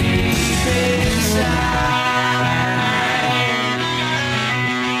deep inside.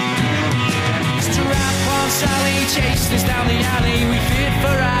 Sally chased us down the alley, we feared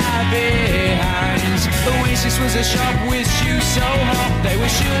for our behinds. Oasis was a shop with shoes so hot, they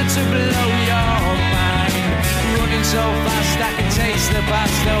were sure to blow your mind. Running so fast I can taste the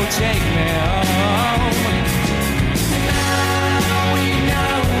past, oh take me home. Now we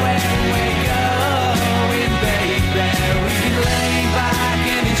know where we're going, baby. We can lay back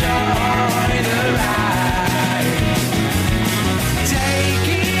and enjoy the ride.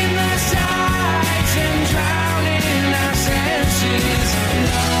 Taking the sights and drowning our senses.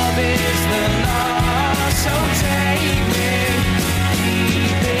 Love is the law, so take me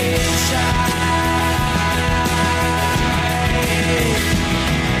deep inside.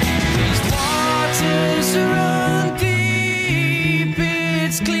 These waters run deep,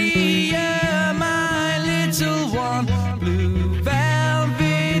 it's clear, my little one. Blue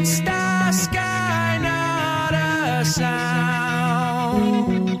velvet star sky, not a sound.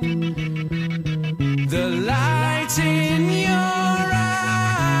 The light in your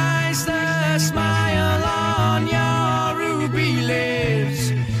eyes, the smile on your ruby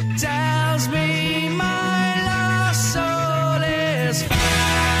lips tells me my lost soul is found.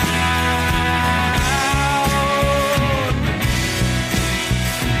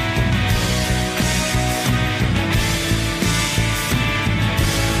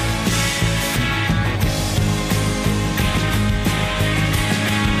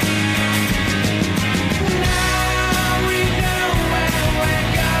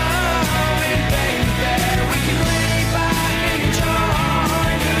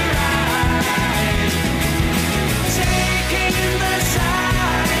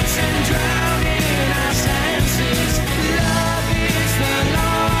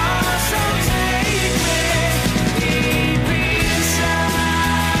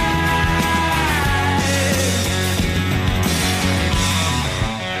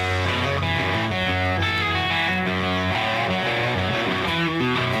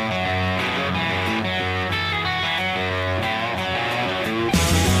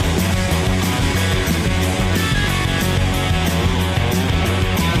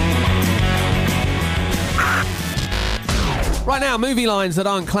 Right now, movie lines that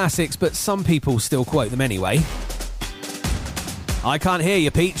aren't classics, but some people still quote them anyway. I can't hear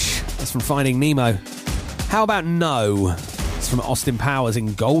you, Peach. That's from Finding Nemo. How about No? It's from Austin Powers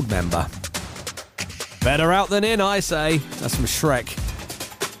in Goldmember. Better out than in, I say. That's from Shrek.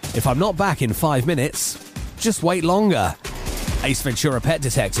 If I'm not back in 5 minutes, just wait longer. Ace Ventura Pet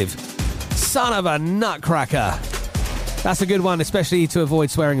Detective. Son of a nutcracker. That's a good one, especially to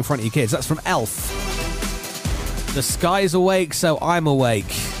avoid swearing in front of your kids. That's from Elf. The sky's awake, so I'm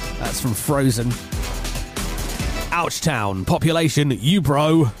awake. That's from Frozen. Ouchtown, population, you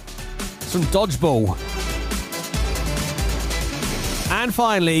bro. It's from Dodgeball. And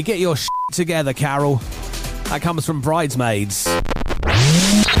finally, get your shit together, Carol. That comes from Bridesmaids.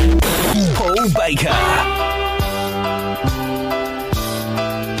 Paul Baker.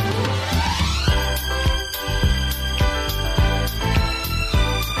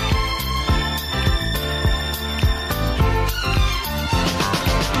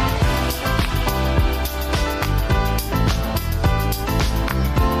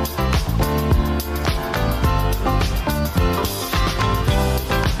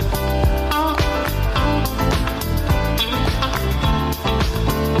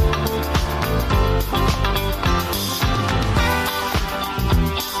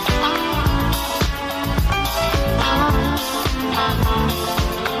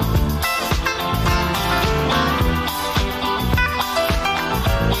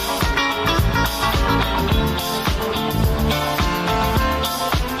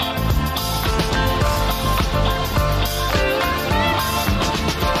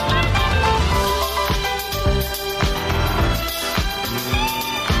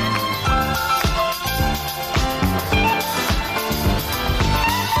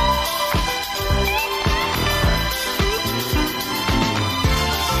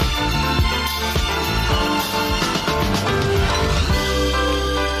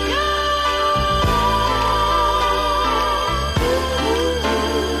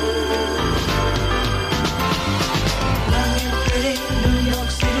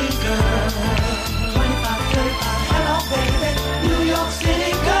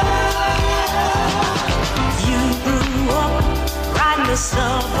 the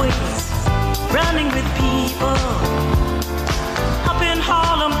subways, running with people. Up in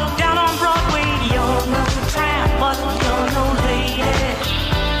Harlem, down on Broadway, you're no tramp, but you're no lady.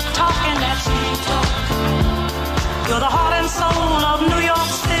 Talking that sweet talk, you're the heart and soul of New York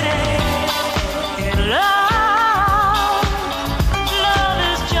City. Love, love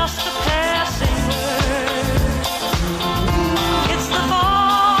is just a passing word. It's the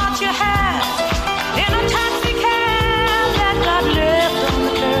thought you had in a taxi cab that got left on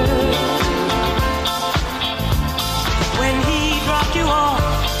the curb. When he dropped you off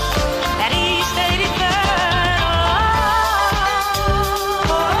at East 83rd,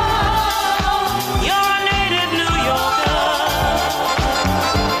 you're a native New Yorker.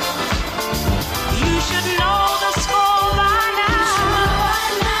 You should know the score by now.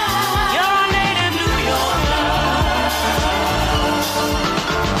 You're a native New Yorker.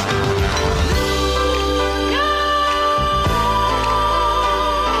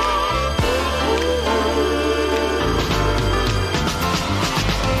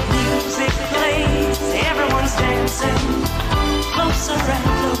 Music plays, everyone's dancing closer and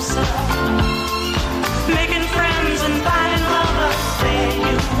closer, making friends and finding lovers. There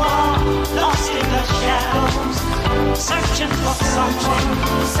you are, lost in the shadows, searching for someone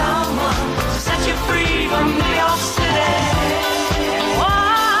to set you free from New York City.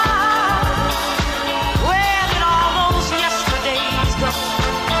 Why? Where did all those yesterdays go?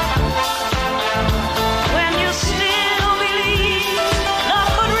 When you still believe love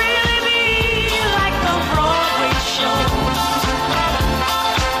could really be like the Broadway show.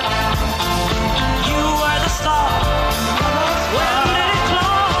 You were the star. When did it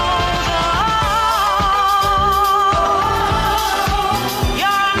close?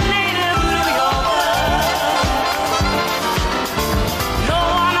 You're a native New Yorker. No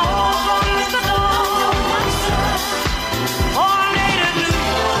one opens the door for a native New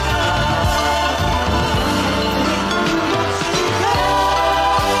Yorker.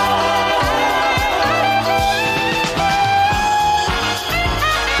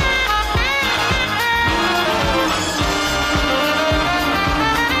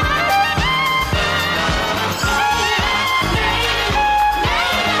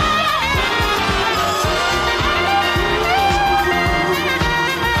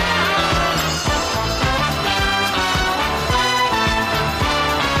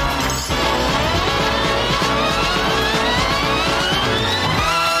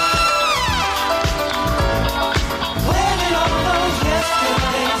 Where did all those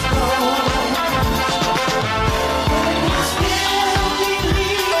yesterdays go? When you still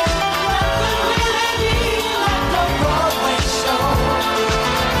believe love could really be like the Broadway show.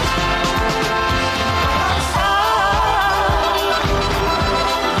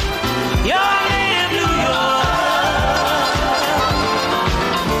 You're a native New Yorker.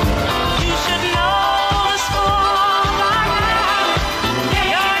 You should know the score by now.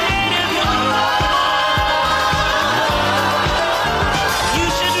 You're a native New Yorker. You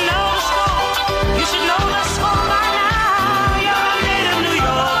should know the score. You should know the score by now. You're a native New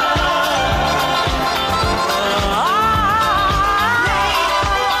Yorker.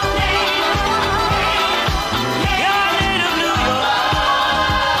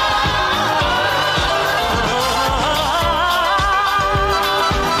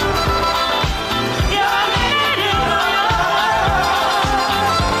 You're a native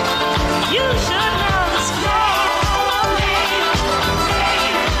New You should know the score.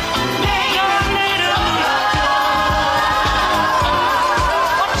 You're a native New Yorker.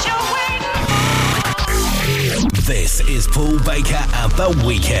 What you waiting? This is Paul Baker and the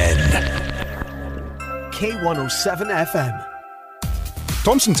Weekend. K107 FM.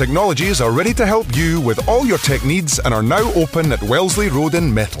 Thomson Technologies are ready to help you with all your tech needs and are now open at Wellesley Road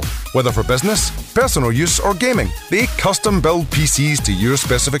in Metal. Whether for business, personal use or gaming, they custom build PCs to your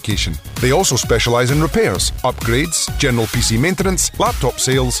specification. They also specialise in repairs, upgrades, general PC maintenance, laptop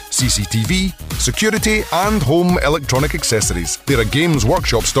sales, CCTV, security and home electronic accessories. They're a Games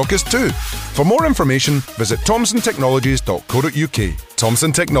Workshop stockist too. For more information, visit thomsontechnologies.co.uk.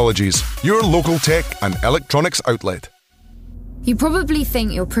 Thomson Technologies, your local tech and electronics outlet. You probably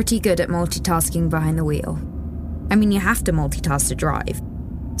think you're pretty good at multitasking behind the wheel. I mean, you have to multitask to drive.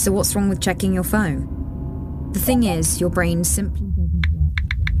 So what's wrong with checking your phone? The thing is, your brain simply doesn't work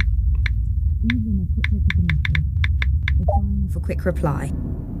that way. Even a quick look at a message, or firing off a quick reply,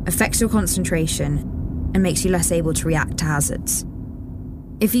 affects your concentration and makes you less able to react to hazards.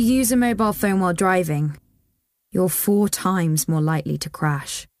 If you use a mobile phone while driving, you're 4 times more likely to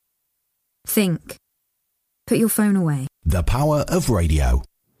crash. Think. Put your phone away. The power of radio.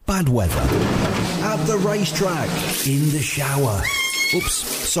 Bad weather. At the racetrack. In the shower. Oops,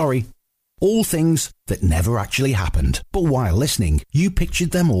 sorry. All things that never actually happened. But while listening, you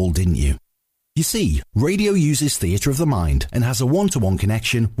pictured them all, didn't you? You see, radio uses theatre of the mind and has a one-to-one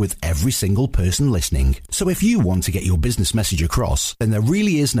connection with every single person listening. So if you want to get your business message across, then there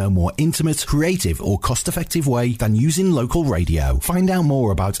really is no more intimate, creative or cost-effective way than using local radio. Find out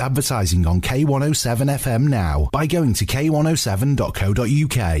more about advertising on K107 FM now by going to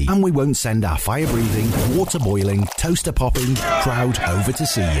k107.co.uk, and we won't send our fire-breathing, water-boiling, toaster-popping crowd over to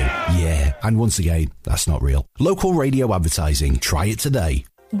see you. Yeah, and once again, that's not real. Local radio advertising. Try it today.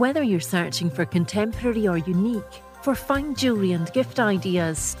 Whether you're searching for contemporary or unique, for fine jewellery and gift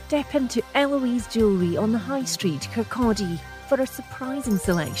ideas, step into Eloise Jewellery on the High Street, Kirkcaldy, for a surprising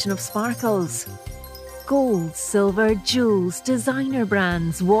selection of sparkles. Gold, silver, jewels, designer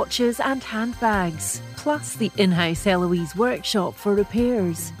brands, watches and handbags, plus the in-house Eloise workshop for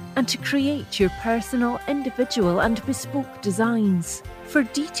repairs, and to create your personal, individual and bespoke designs. For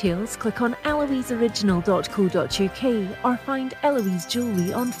details, click on eloiseoriginal.co.uk or find Eloise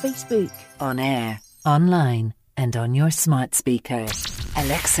Jewellery on Facebook. On air, online, and on your smart speaker.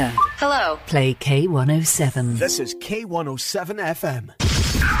 Alexa. Hello. Play K107. This is K107 FM.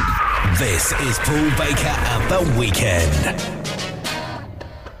 This is Paul Baker and The Weekend.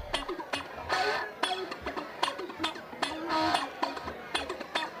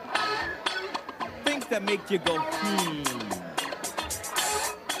 Things that make you go,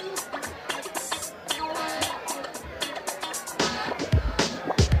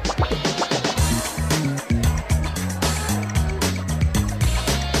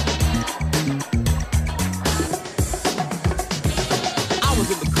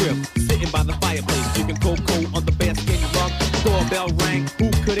 sitting by the fireplace, drinking cocoa on the bearskin rug. Doorbell rang,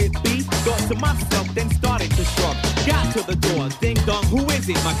 who could it be? Thought to myself, then started to shrug. Got to the door, ding dong, who is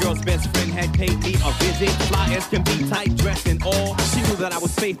it? My girl's best friend had paid me a visit. Fly as can be, tight dress and all. She knew that I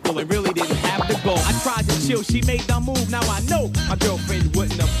was faithful and really didn't have to go. I tried to chill, she made the move. Now I know my girlfriend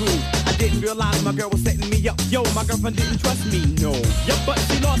wouldn't approve. I didn't realize my girl was setting me up. Yo, my girlfriend didn't trust me, no. Yup, but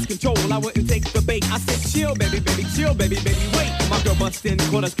she lost control, I wouldn't take the bait. I said, chill, baby, baby, chill, baby, baby, wait. My girl bust in,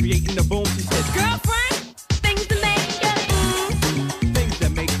 caught us creating the boom. She said, Girlfriend, things that make you things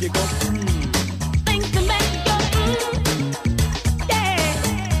that make you go things that make you yeah,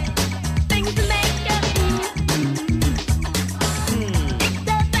 things that make you it's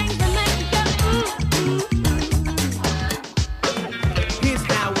the things that make you Here's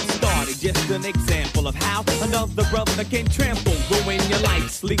how it started, just an example of how another brother can trample, ruin your life,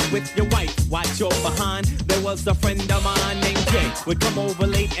 sleep with your wife, watch your behind. There was a friend of mine named Jay, would come over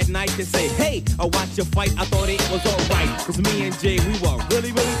late at night and say, hey, I watch your fight, I thought it was alright, cause me and Jay, we were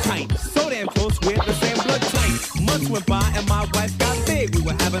really, really tight, so damn close, we're the same blood type. Months went by and my wife got big, we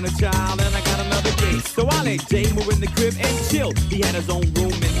were having a child and I got another kid, so I let Jay move in the crib and chill. He had his own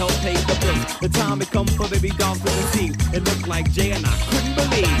room and helped pay the bills. The time had come for baby dolls to receive. It looked like Jay and I couldn't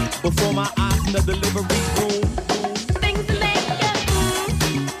believe, before my eyes in the delivery room. things that make you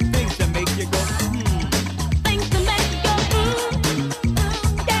Things that make you go, things that make you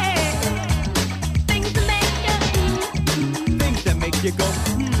yeah, things that make you things that make you go,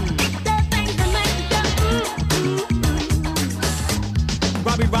 it's the things that make you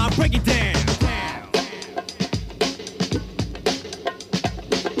Robbie Rob, break it down.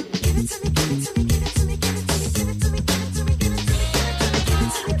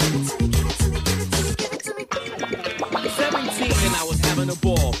 17 and I was having a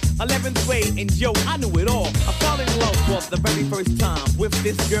ball. 11th grade and yo, I knew it all. I fell in love for the very first time with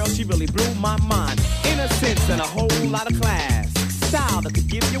this girl. She really blew my mind. Innocence and a whole lot of class. Style that could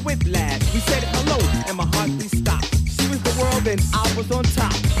give you whiplash. We said hello and my heartbeat stopped. She was the world and I was on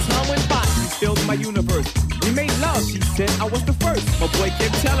top. Time went by, she filled my universe. We made love, she said I was the first. My boy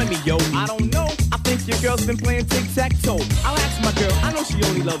kept telling me, yo, I don't know. I think your girl's been playing tic-tac-toe. I'll ask my girl, I know she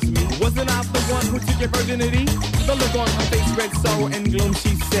only loves me. Wasn't I the one who took your virginity? The look on her face read sorrow and gloom,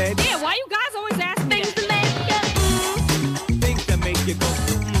 she said. yeah, why you guys always ask me things that make you Things that make you go,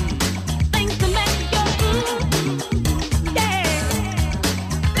 things that make you yeah,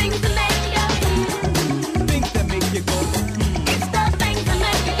 things that make you things that make you go, it's the things that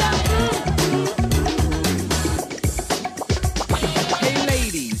make you Hey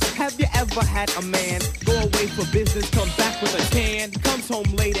ladies, have you ever had a man go away for business, come back with a tan, comes home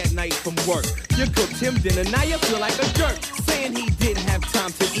late at night from work? You cooked him dinner, now you feel like a jerk, saying he didn't have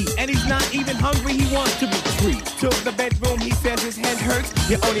time to eat, and he's not even hungry, he wants to be free. To the bedroom, he says his head hurts.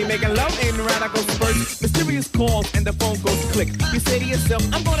 You're only making love, ain't around, I go spurts. Mysterious calls and the phone goes click. You say to yourself,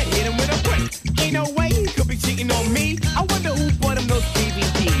 I'm gonna hit him with a brick. Ain't no way he could be cheating on me. I wonder who bought him those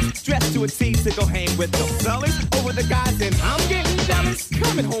DVDs. Dressed to a T to go hang with the fellas over the guys, and I'm getting jealous.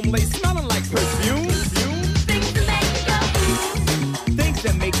 Coming home late, smelling like perfume. Things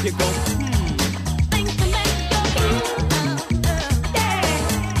that make you go,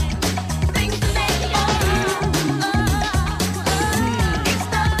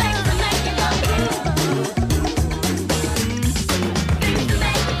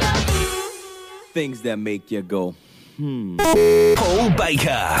 things that make you go, Paul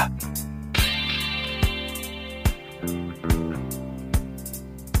Baker.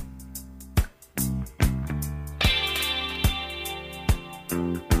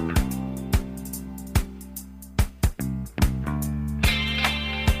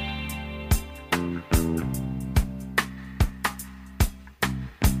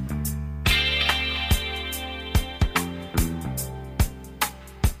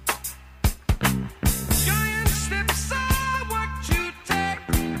 Giant steps are what you take,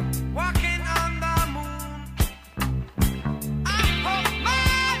 walking on the moon. I hope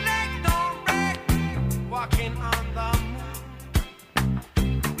my leg don't break, walking on the moon.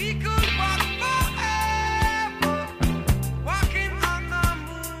 We could walk forever, walking on the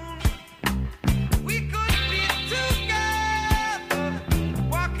moon. We could be together,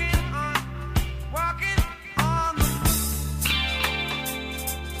 walking on the moon.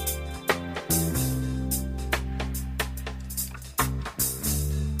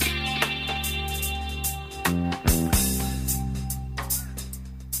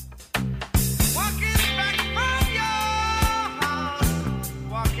 Walking back from your house,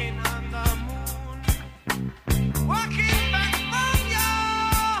 walking on the moon. Walking back from your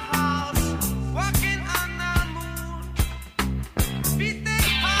house, walking on the moon. Feet they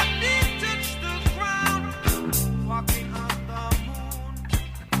hardly touch the ground, walking on the moon.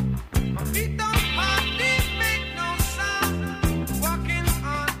 My feet don't hardly make no sound, walking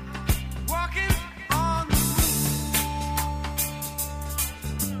on the moon.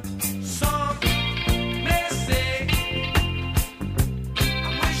 Some may say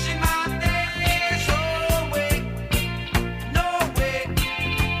I'm wishing my days away. No way.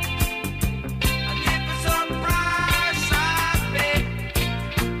 And if it's a price I pay,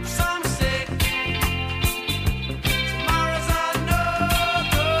 some say tomorrow's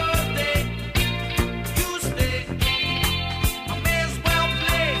another day. You stay, I may as well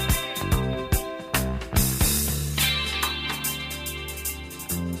play.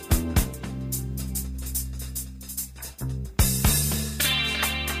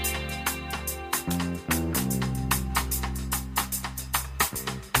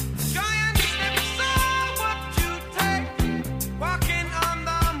 Giant steps are what you take, walking on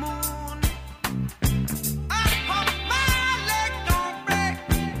the moon. I hope my leg don't break,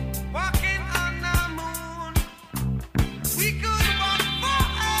 walking on the moon. We could walk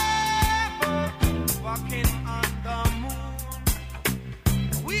forever, walking on the moon.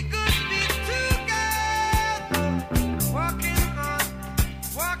 We could be together, walking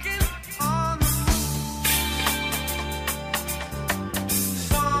on the moon.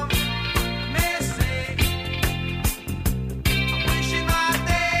 Some may say I'm wishing my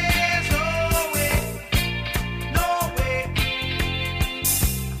days away. No way.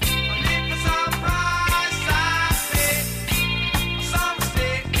 And if it's a price I pay, some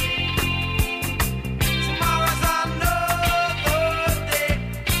say tomorrow's another day.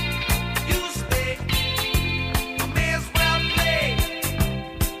 You stay, I may as well play.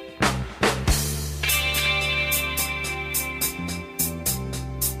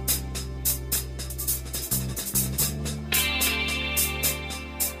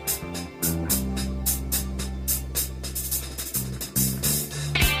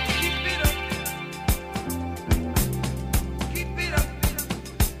 Keep it up. Keep it up.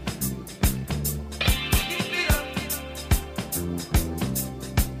 Keep it up. Keep it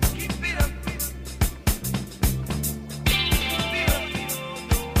up.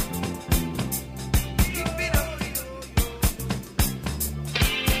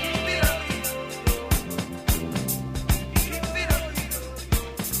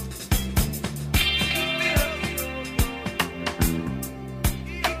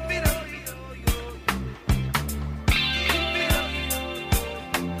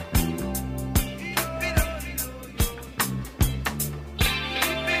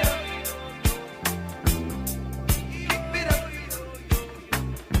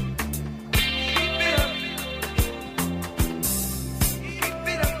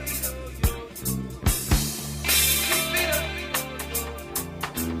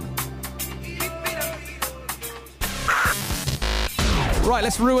 Right,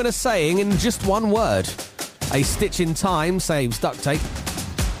 let's ruin a saying in just one word. A stitch in time saves duct tape.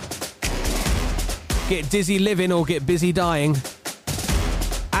 Get dizzy living or get busy dying.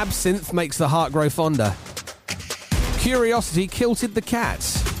 Absinthe makes the heart grow fonder. Curiosity kilted the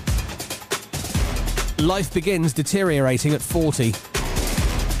cats. Life begins deteriorating at 40.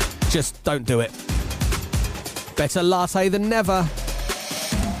 Just don't do it. Better latte than never.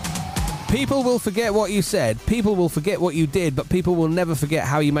 People will forget what you said, people will forget what you did, but people will never forget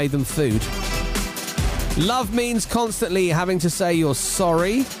how you made them food. Love means constantly having to say you're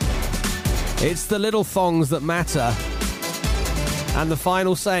sorry. It's the little thongs that matter. And the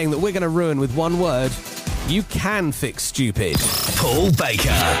final saying that we're going to ruin with one word: you can fix stupid. Paul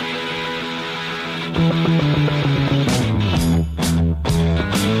Baker.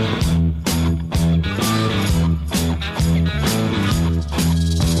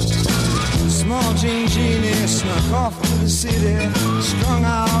 Small Jean Genie snuck off to the city, strung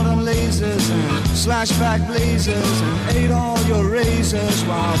out on lasers and slashback blazers, and ate all your razors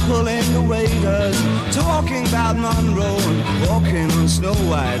while pulling the waiters, talking about Monroe and walking on Snow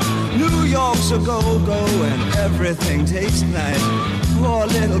White. New York's a go-go and everything tastes nice. Poor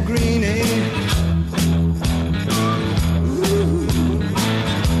little greenie. Ooh.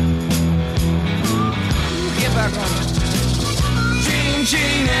 Get back on it. Jean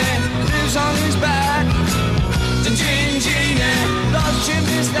Genie lives on his back. And Jean Genie loves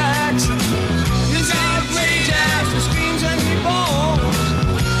chimney stacks. He's outrageous, he screams and he bones.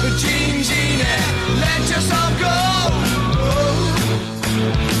 But Jean Genie, let yourself go.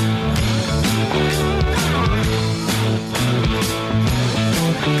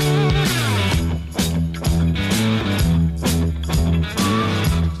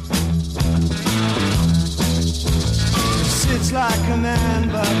 Sits like a man,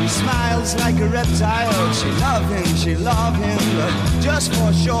 but he smiles like a reptile. She love him, but just for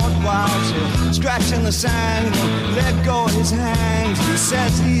a short while. She'll scratch in the sand, won't let go of his hand. He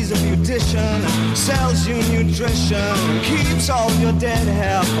says he's a beautician, sells you nutrition, keeps all your dead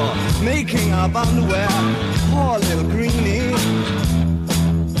hair for making up underwear. Poor little greenie.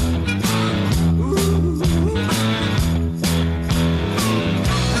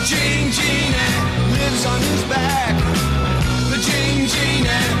 Jean Genie lives on his back. The Jean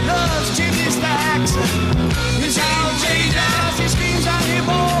Genie loves chimney stacks. He's outrageous, he screams and he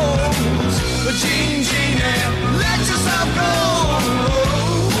moans. But Jean Genie, let yourself go.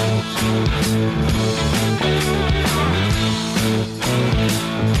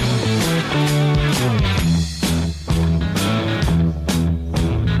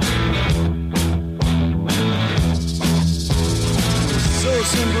 So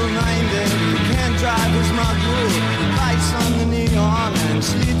simple-minded, he can't drive his muggle. He bites on the neon and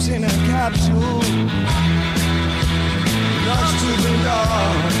sleeps in a capsule. Loves to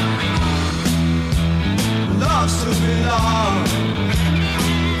belong. Loves to belong.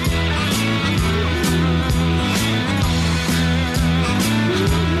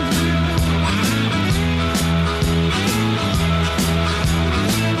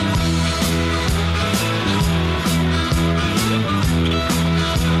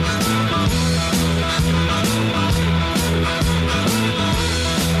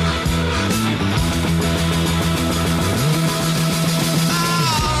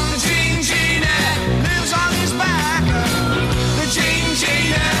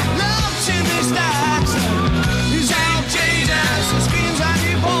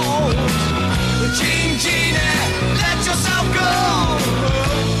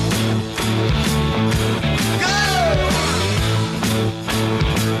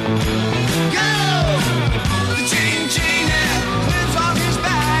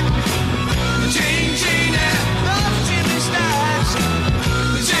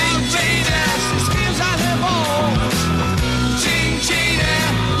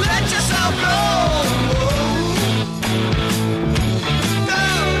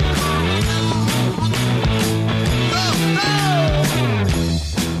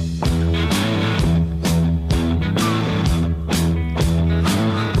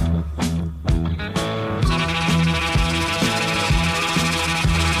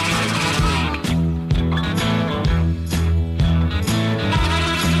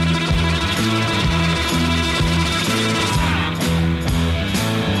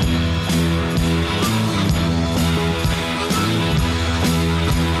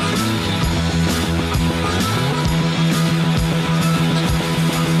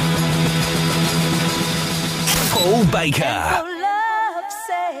 Baker. And for love's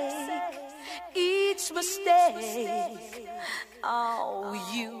sake, each mistake, oh,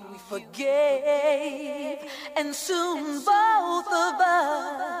 you forgave. And soon both of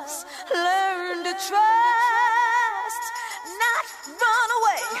us learned to trust, not run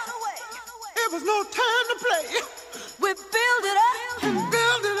away. It was no time to play. We build it up and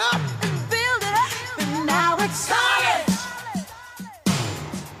build it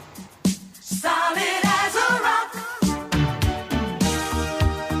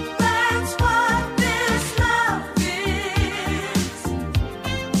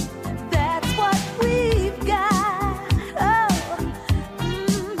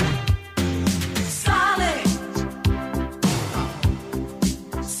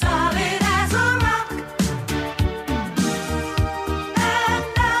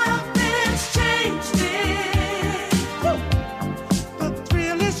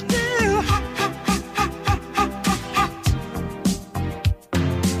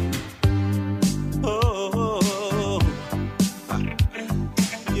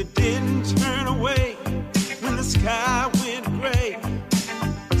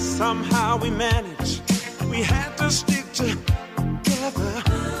Somehow we managed. We had to stick together.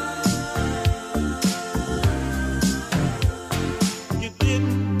 You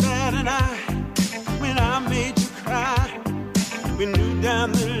didn't bat an eye when I made you cry. We knew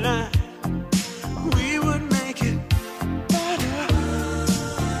down the line we would make it better.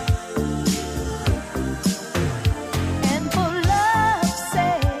 And for love's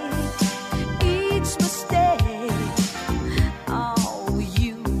sake, each mistake, oh,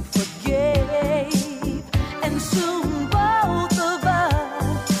 you forgave. And soon both of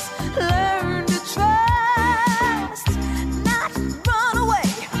us learned to trust, not run away.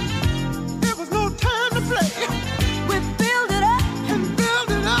 There was no time to play. We build it up and build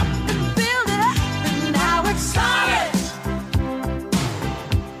it up and build it up, and now it's solid.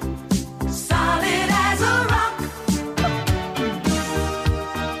 Solid as a rock.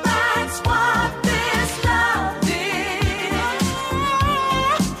 That's what this love is.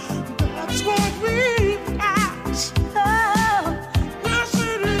 That's what we've got. Oh, Yes,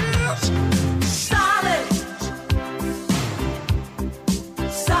 it is. solid.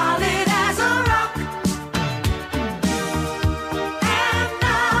 Solid as a rock. And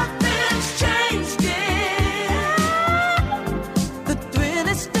nothing's changed it. The thrill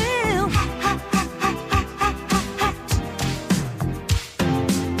is still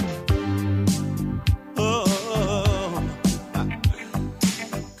Oh,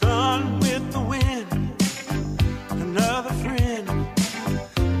 gone with the wind. Another friend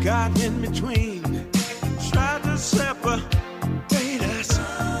got in between, tried to separate us.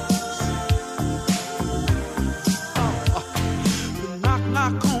 Knock,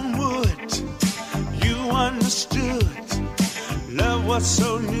 knock on wood. You understood. Love was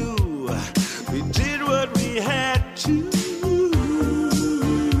so new. We did what we had to.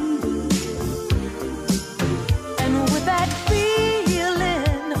 And with that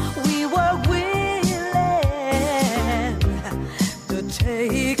feeling, we were willing to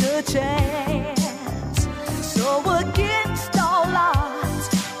take a chance. So against all odds,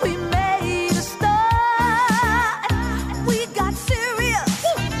 we made a start. We got serious.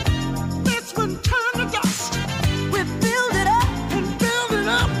 That's when time to dust. We build it up and build it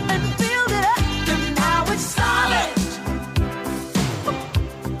up and build it up, and now it's solid.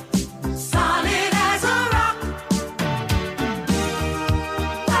 Solid as a rock.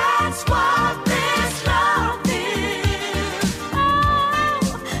 That's what this love is. Oh,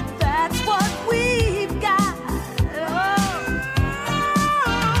 that's what we've got. Oh,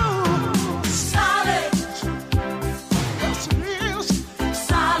 solid. Yes, it is.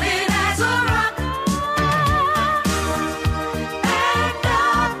 Solid as a rock. And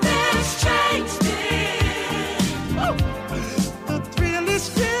nothing's changed it. The thrill is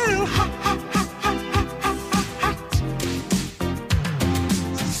still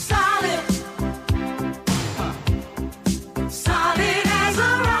Solid. Solid as a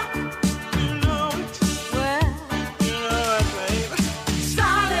rock. You know it. Well, You know it, babe.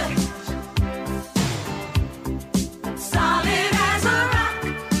 solid. Solid as a rock.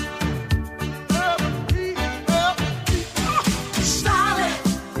 Solid.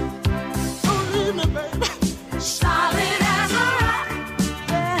 Don't leave me, baby. Solid as a rock.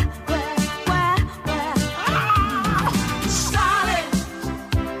 Solid.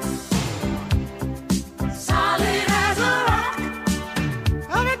 Solid as a rock.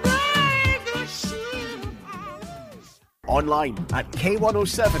 Online at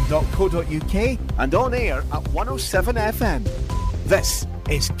k107.co.uk and on air at 107 FM. This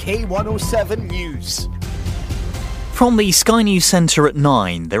is K107 News. From the Sky News Centre at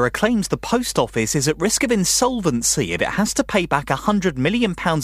 9, there are claims the Post Office is at risk of insolvency if it has to pay back £100 million